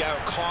 don't we? A guy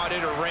who caught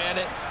it or ran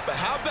it. But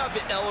how about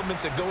the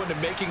elements that go into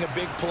making a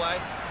big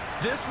play?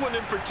 This one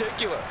in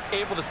particular,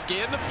 able to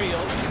scan the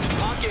field,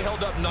 pocket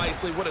held up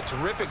nicely. What a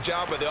terrific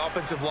job by the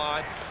offensive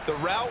line. The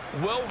route,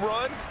 well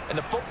run, and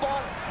the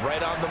football,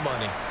 right on the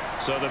money.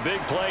 So the big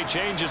play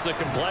changes the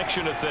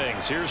complexion of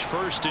things. Here's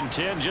 1st and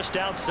 10 just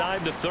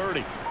outside the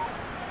 30.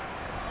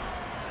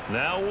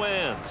 Now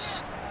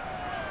Wentz.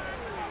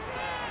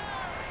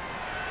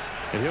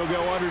 And he'll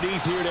go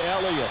underneath here to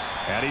Elliott.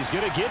 And he's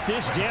going to get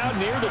this down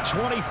near the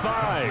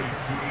 25.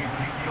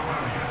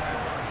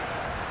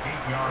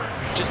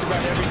 Just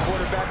about every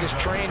quarterback is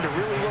trained to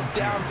really look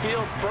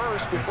downfield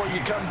first before you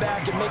come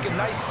back and make a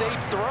nice,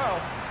 safe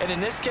throw. And in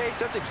this case,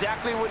 that's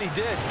exactly what he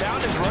did.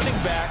 Found his running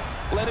back,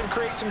 let him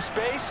create some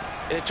space,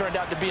 and it turned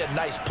out to be a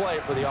nice play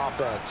for the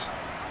offense.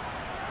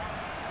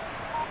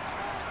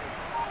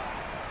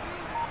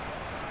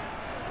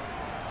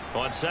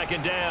 On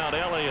second down,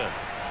 Elliott.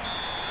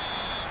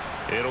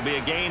 It'll be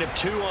a gain of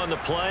 2 on the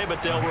play,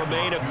 but they'll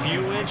remain a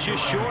few inches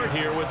short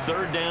here with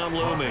 3rd down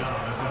looming.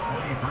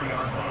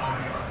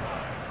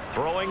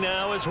 Throwing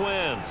now is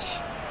Wentz.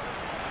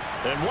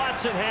 And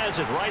Watson has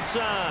it right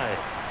side.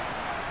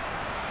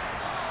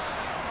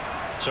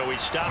 So he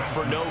stopped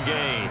for no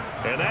gain.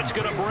 And that's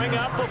going to bring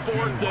up a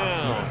 4th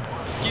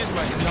down. Excuse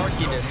my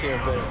snarkiness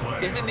here,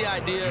 but isn't the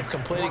idea of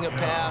completing a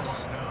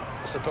pass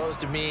supposed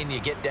to mean you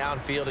get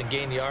downfield and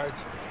gain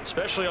yards?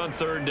 Especially on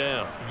 3rd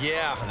down.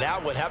 Yeah,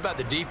 that one. How about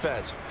the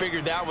defense?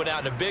 Figured that one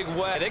out in a big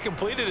way. They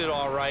completed it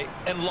all right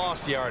and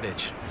lost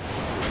yardage.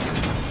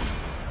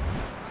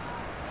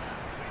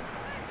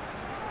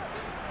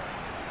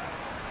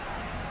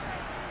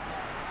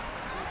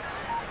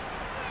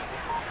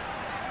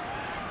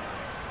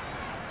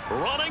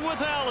 Running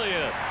with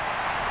Elliott.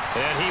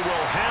 And he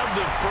will have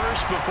the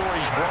first before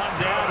he's brought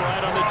down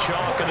right on the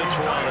chalk of the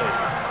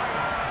 20.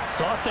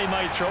 Thought they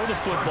might throw the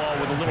football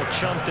with a little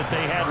chunk that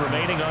they had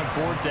remaining on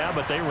 4th down,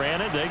 but they ran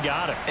it, they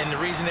got it. And the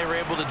reason they were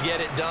able to get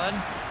it done,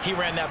 he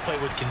ran that play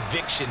with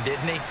conviction,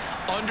 didn't he?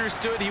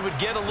 Understood he would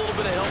get a little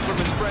bit of help from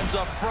his friends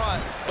up front,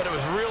 but it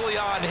was really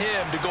on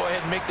him to go ahead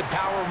and make the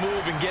power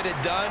move and get it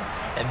done,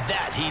 and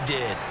that he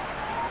did.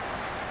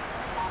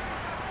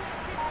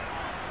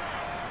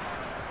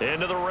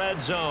 Into the red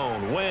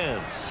zone,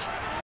 Wentz.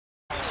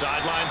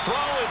 Sideline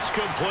throw, it's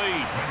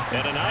complete.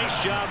 And a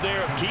nice job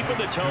there of keeping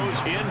the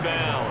toes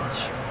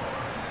inbounds.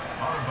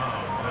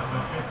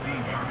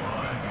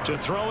 To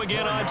throw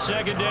again on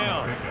second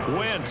down,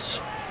 Wentz.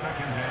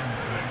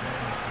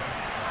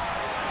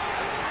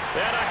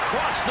 And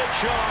across the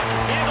chalk,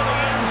 into the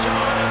end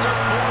zone, it's a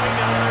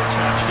 49er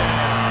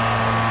touchdown.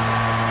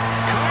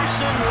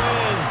 Carson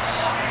Wentz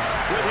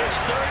with his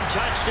 3rd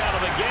touchdown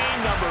of the game,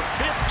 number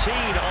 15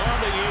 on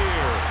the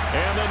year.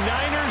 And the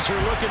Niners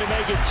are looking to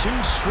make it 2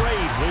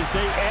 straight as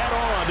they add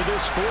on to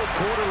this 4th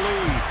quarter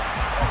lead.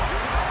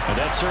 And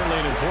that's certainly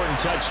an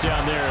important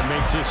touchdown there and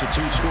makes this a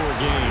 2-score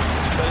game.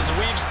 But as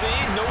we've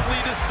seen, no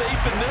lead is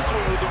safe in this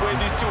one with the way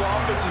these 2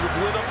 offenses have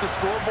lit up the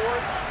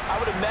scoreboard.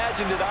 I would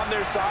imagine that on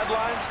their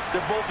sidelines,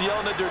 they're both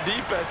yelling at their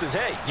defenses,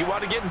 hey, you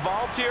want to get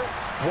involved here?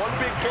 One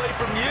big play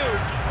from you,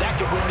 that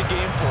could win the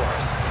game for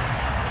us.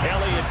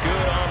 Elliott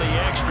good on the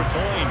extra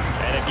point,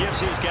 and it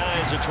gives his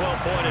guys a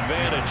 12-point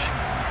advantage.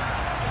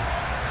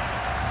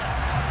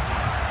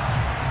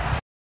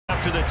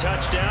 After the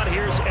touchdown,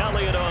 here's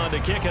Elliott on to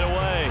kick it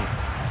away.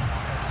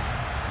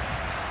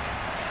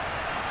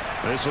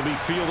 This will be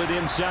fielded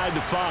inside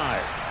the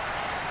 5.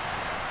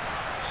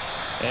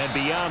 And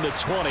beyond the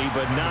 20,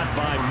 but not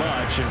by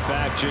much. In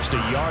fact, just a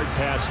yard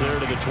pass there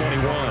to the 21.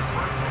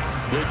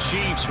 The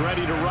Chiefs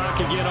ready to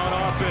rock again on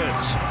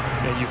offense.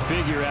 And you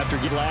figure after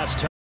last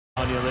time,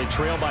 they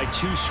trail by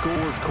 2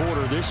 scores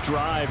quarter. This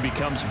drive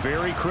becomes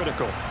very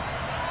critical.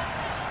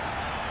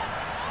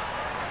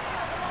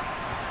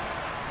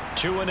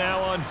 Tua now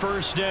on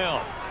first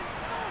down.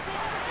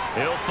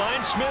 He'll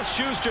find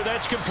Smith-Schuster.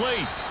 That's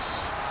complete.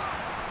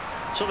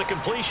 So the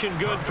completion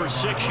good for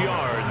 6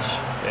 yards,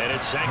 and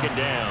it's second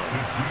down.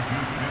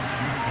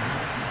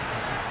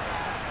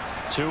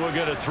 Tua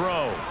going to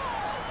throw.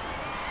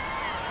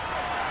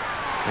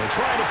 They're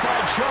trying to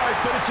find Chark,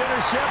 but it's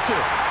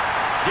intercepted.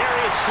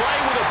 Darius Slay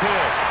with a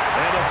pick.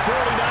 And the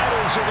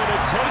 49ers are going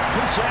to take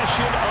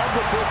possession of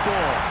the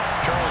football.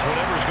 Charles,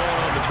 whatever's going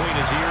on between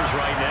his ears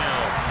right now,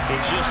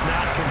 it's just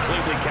not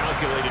completely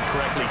calculated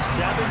correctly.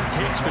 7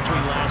 picks between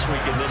last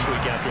week and this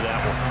week after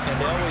that one. And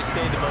they always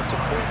say the most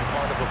important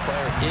part of a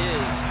player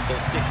is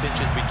those 6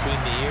 inches between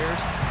the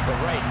ears. But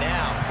right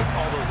now, it's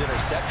all those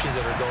interceptions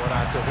that are going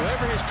on. So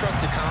whoever his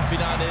trusted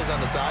confidant is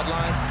on the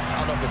sidelines,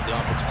 I don't know if it's the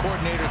offensive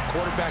coordinator, the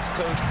quarterback's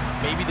coach,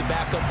 maybe the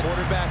backup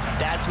quarterback,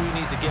 that's who he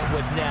needs to get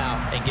with now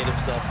and get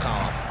himself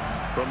calm.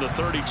 From the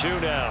 32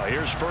 now,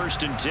 here's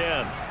 1st and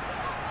 10.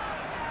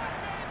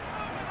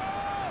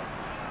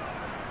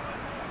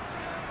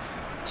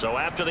 So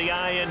after the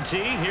INT,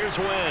 here's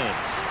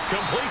Wentz.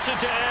 Completes it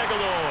to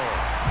Aguilar.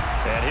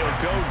 And he'll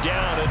go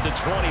down at the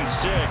 26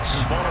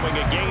 following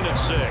a gain of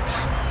 6.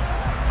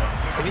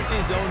 When you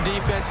see zone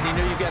defense and you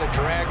know you've got a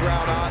drag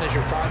route on as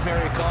your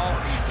primary call,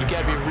 you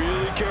got to be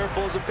really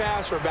careful as a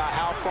passer about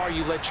how far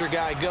you let your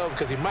guy go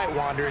because he might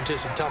wander into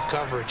some tough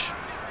coverage.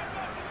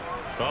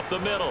 Up the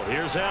middle,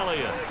 here's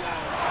Elliott.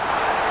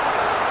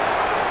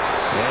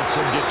 And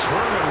some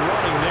determined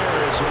running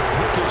there as he'll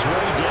pick his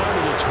way down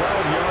to the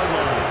 12-yard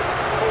line.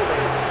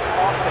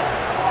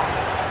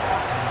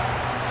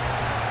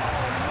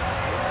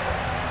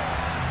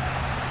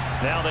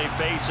 Now they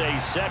face a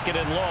 2nd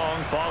and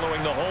long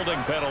following the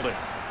holding penalty.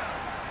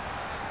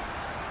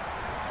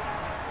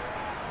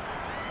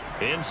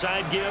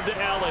 Inside give to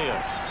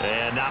Elliott.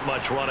 And not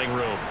much running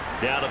room.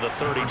 Down to the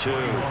 32.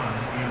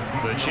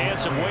 The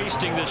chance of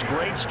wasting this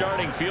great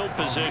starting field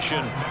position,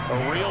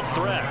 a real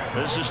threat.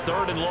 This is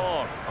 3rd and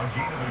long.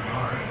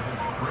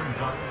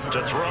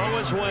 To throw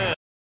is Wentz.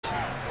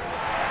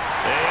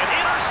 And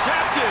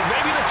intercepted.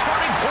 Maybe the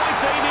turning point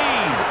they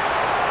need.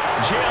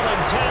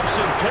 Jalen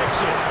Thompson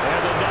picks it.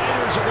 And the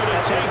Niners are going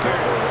to take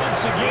over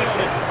once again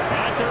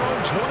at their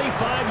own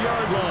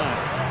 25-yard line.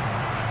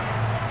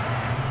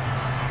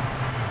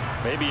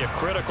 Maybe a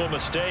critical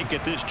mistake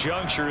at this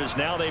juncture is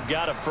now they've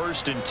got a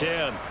 1st and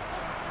 10.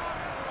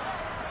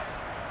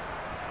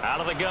 Out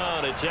of the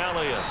gun, it's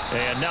Elliott.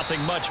 And nothing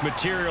much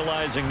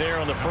materializing there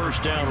on the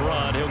 1st down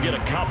run. He'll get a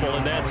couple,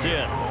 and that's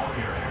it.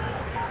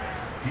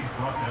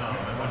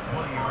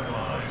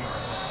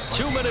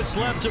 2 minutes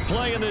left to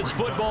play in this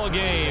football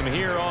game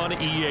here on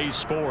EA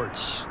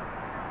Sports.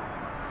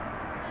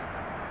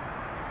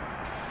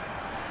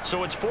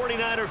 So it's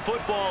 49er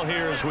football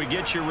here as we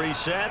get you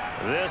reset.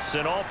 This,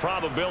 in all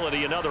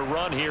probability, another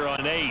run here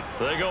on 8.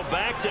 They go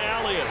back to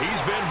Elliott.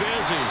 He's been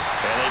busy.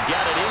 And they've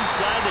got it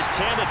inside the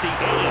 10 at the 8.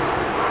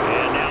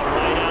 And now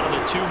right out of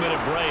the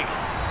 2-minute break,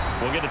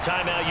 we'll get a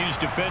timeout used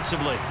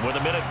defensively with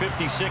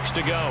 1:56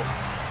 to go.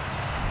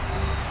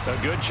 A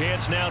good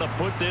chance now to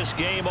put this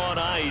game on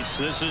ice.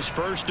 This is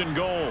 1st and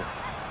goal.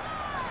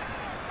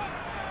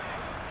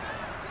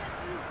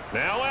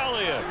 Now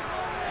Elliott.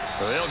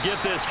 They'll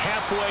get this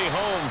halfway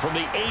home from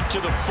the 8 to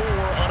the 4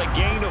 on a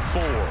gain of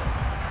 4.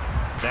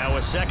 Now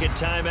a 2nd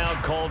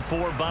timeout called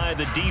for by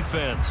the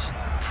defense.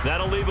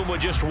 That'll leave them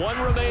with just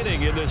 1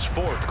 remaining in this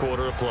 4th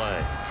quarter of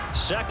play.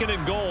 2nd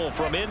and goal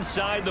from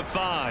inside the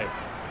 5.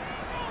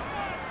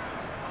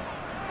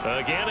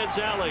 Again, it's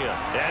Elliott.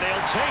 And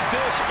he'll take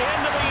this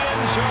into the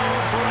end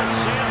zone for a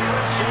San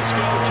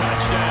Francisco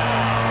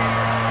touchdown.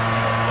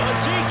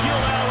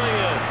 Ezekiel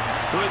Elliott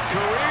with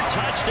career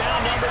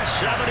touchdown number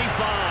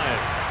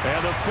 75.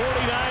 And the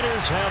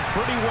 49ers have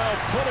pretty well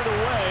put it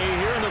away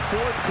here in the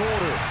 4th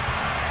quarter.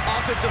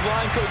 Offensive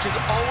line coaches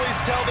always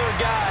tell their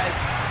guys,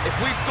 if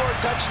we score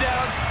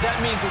touchdowns, that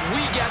means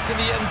we got to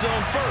the end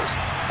zone first.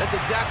 That's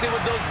exactly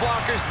what those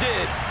blockers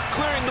did,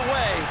 clearing the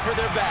way for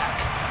their back.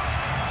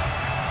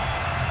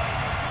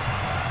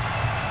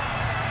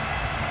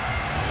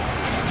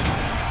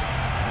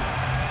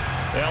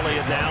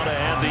 Elliott now to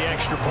add the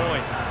extra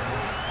point.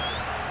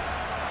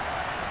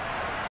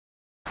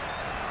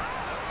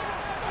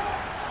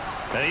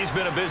 And he's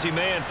been a busy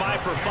man,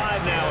 5 for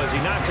 5 now as he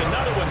knocks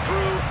another one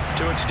through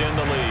to extend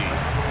the lead.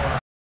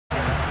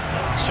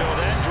 So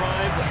that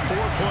drive, 4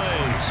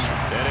 plays,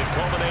 and it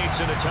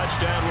culminates in a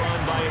touchdown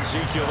run by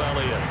Ezekiel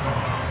Elliott.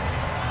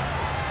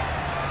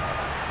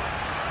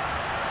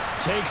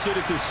 Takes it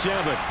at the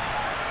 7.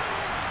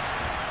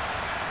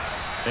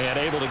 And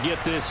able to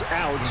get this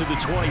out to the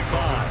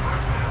 25.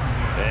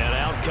 And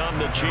out come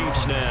the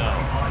Chiefs now.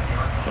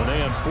 And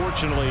they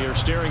unfortunately are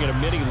staring at a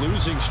mini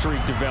losing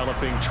streak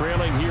developing,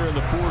 trailing here in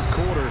the 4th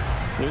quarter.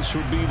 This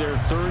would be their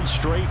 3rd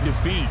straight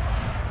defeat.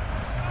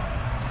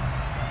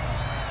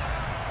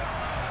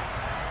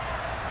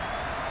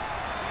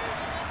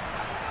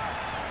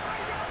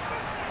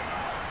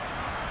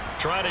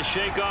 Trying to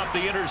shake off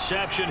the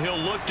interception. He'll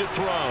look to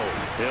throw.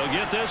 He'll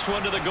get this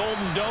one to the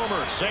Golden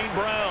Domer, St.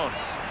 Brown.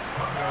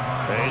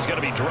 And he's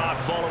going to be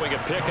dropped following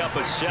a pickup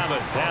of 7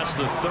 past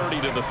the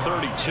 30 to the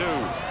 32.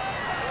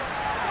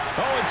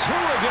 Oh, and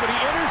Tua going to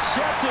be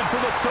intercepted for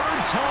the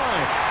 3rd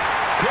time.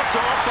 Picked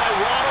off by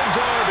Ronald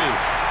Darby.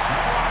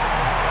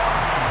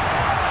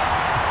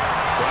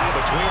 Wow,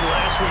 between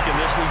last week and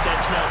this week,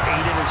 that's now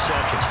 8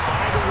 interceptions. 5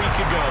 a week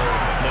ago,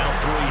 now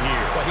 3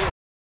 here. Well, he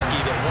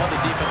that one of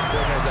the defensive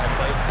coordinators I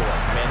played for,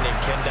 a man named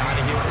Ken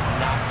Donahue, is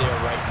not there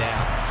right now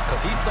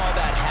because he saw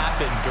that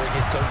happen during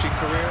his coaching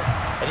career,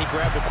 and he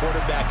grabbed a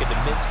quarterback in the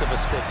midst of a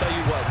stick. Tell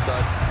you what,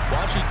 son,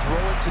 why don't you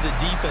throw it to the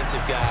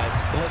defensive guys,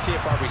 and let's see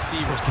if our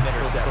receivers can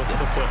intercept it.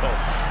 Well,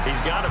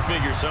 he's got to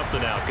figure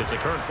something out because the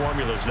current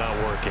formula is not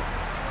working.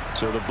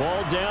 So the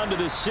ball down to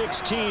the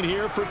 16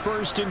 here for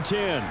 1st and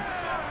 10.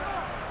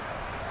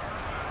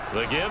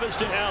 The give is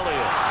to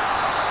Elliott.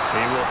 He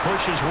will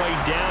push his way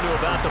down to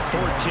about the 14.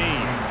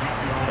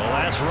 The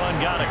last run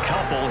got a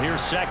couple.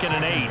 Here's 2nd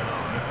and 8.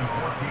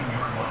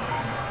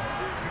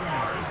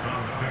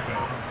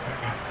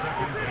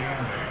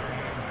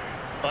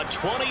 A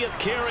 20th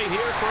carry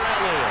here for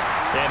Elliott.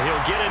 And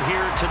he'll get it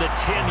here to the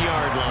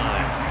 10-yard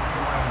line.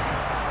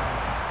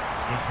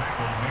 The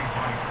tackle made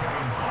by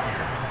Kevin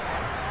Byard.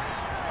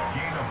 A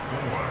gain of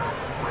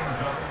 4 brings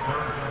up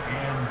 3rd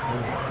and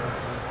 4.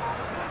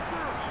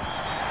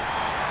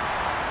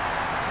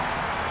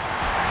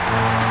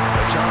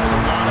 Charles,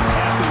 a lot of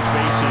happy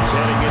faces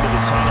heading into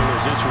the tunnel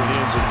as this one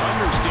ends, and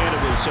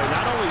understandably so.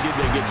 Not only did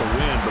they get the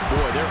win, but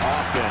boy, their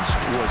offense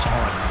was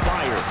on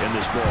fire in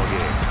this ball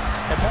game.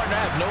 And partner,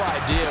 I have no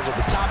idea what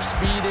the top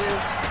speed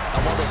is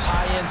on one of those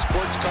high-end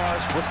sports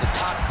cars. What's the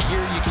top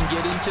gear you can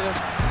get into?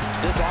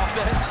 This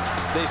offense,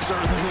 they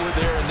certainly were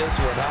there in this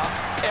one,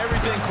 huh?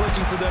 Everything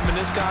clicking for them in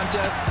this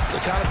contest,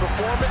 the kind of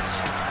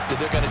performance that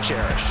they're going to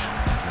cherish.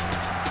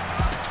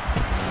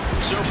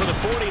 So for the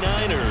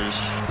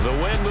 49ers, the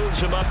win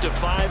moves them up to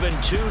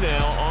 5-2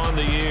 now on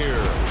the year.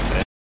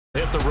 And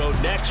hit the road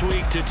next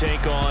week to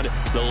take on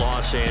the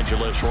Los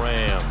Angeles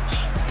Rams.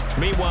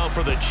 Meanwhile,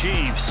 for the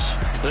Chiefs,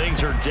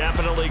 things are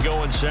definitely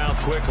going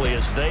south quickly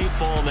as they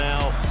fall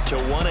now to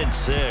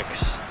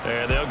 1-6.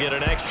 And they'll get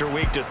an extra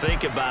week to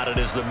think about it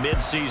as the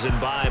midseason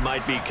bye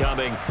might be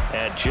coming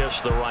at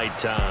just the right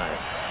time.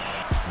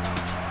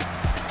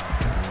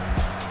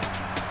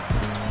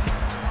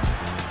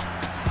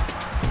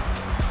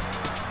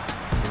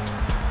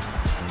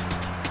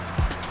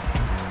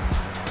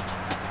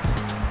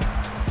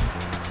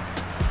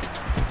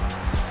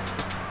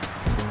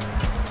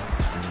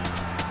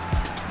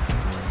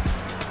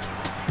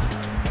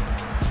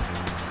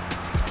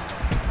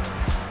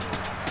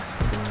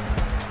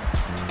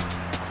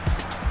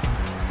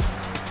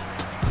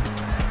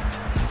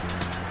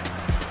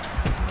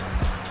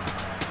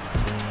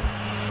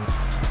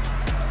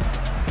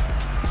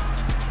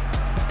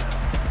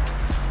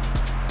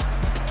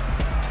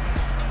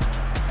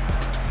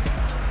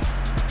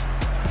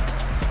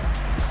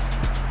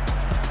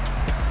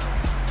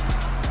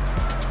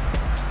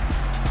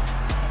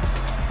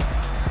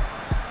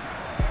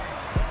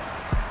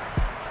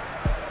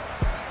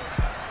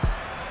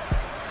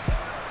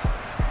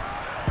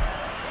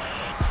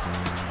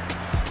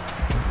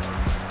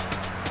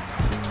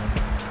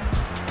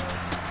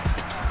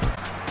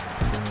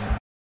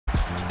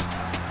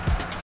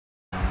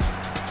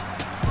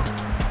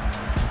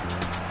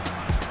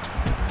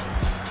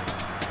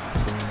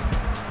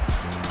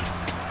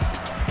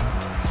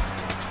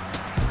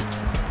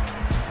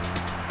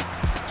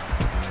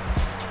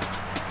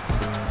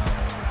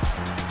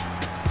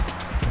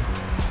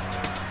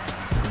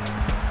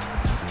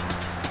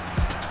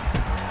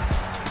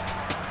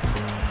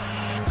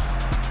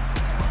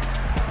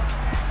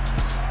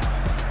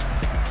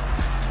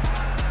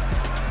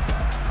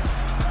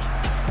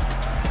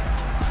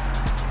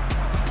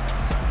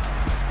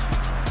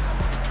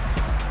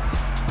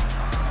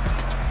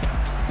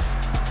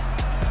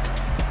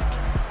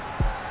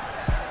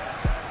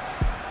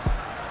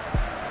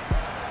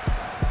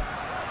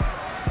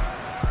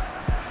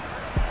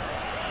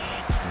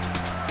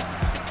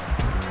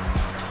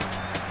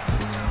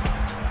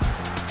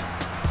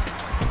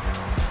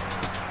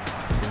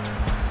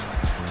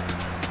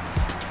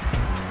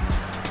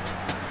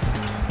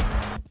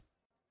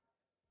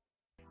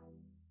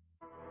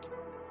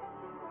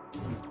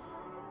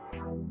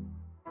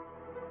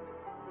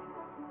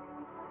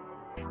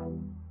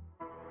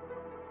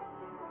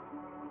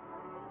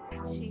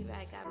 She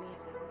back got me.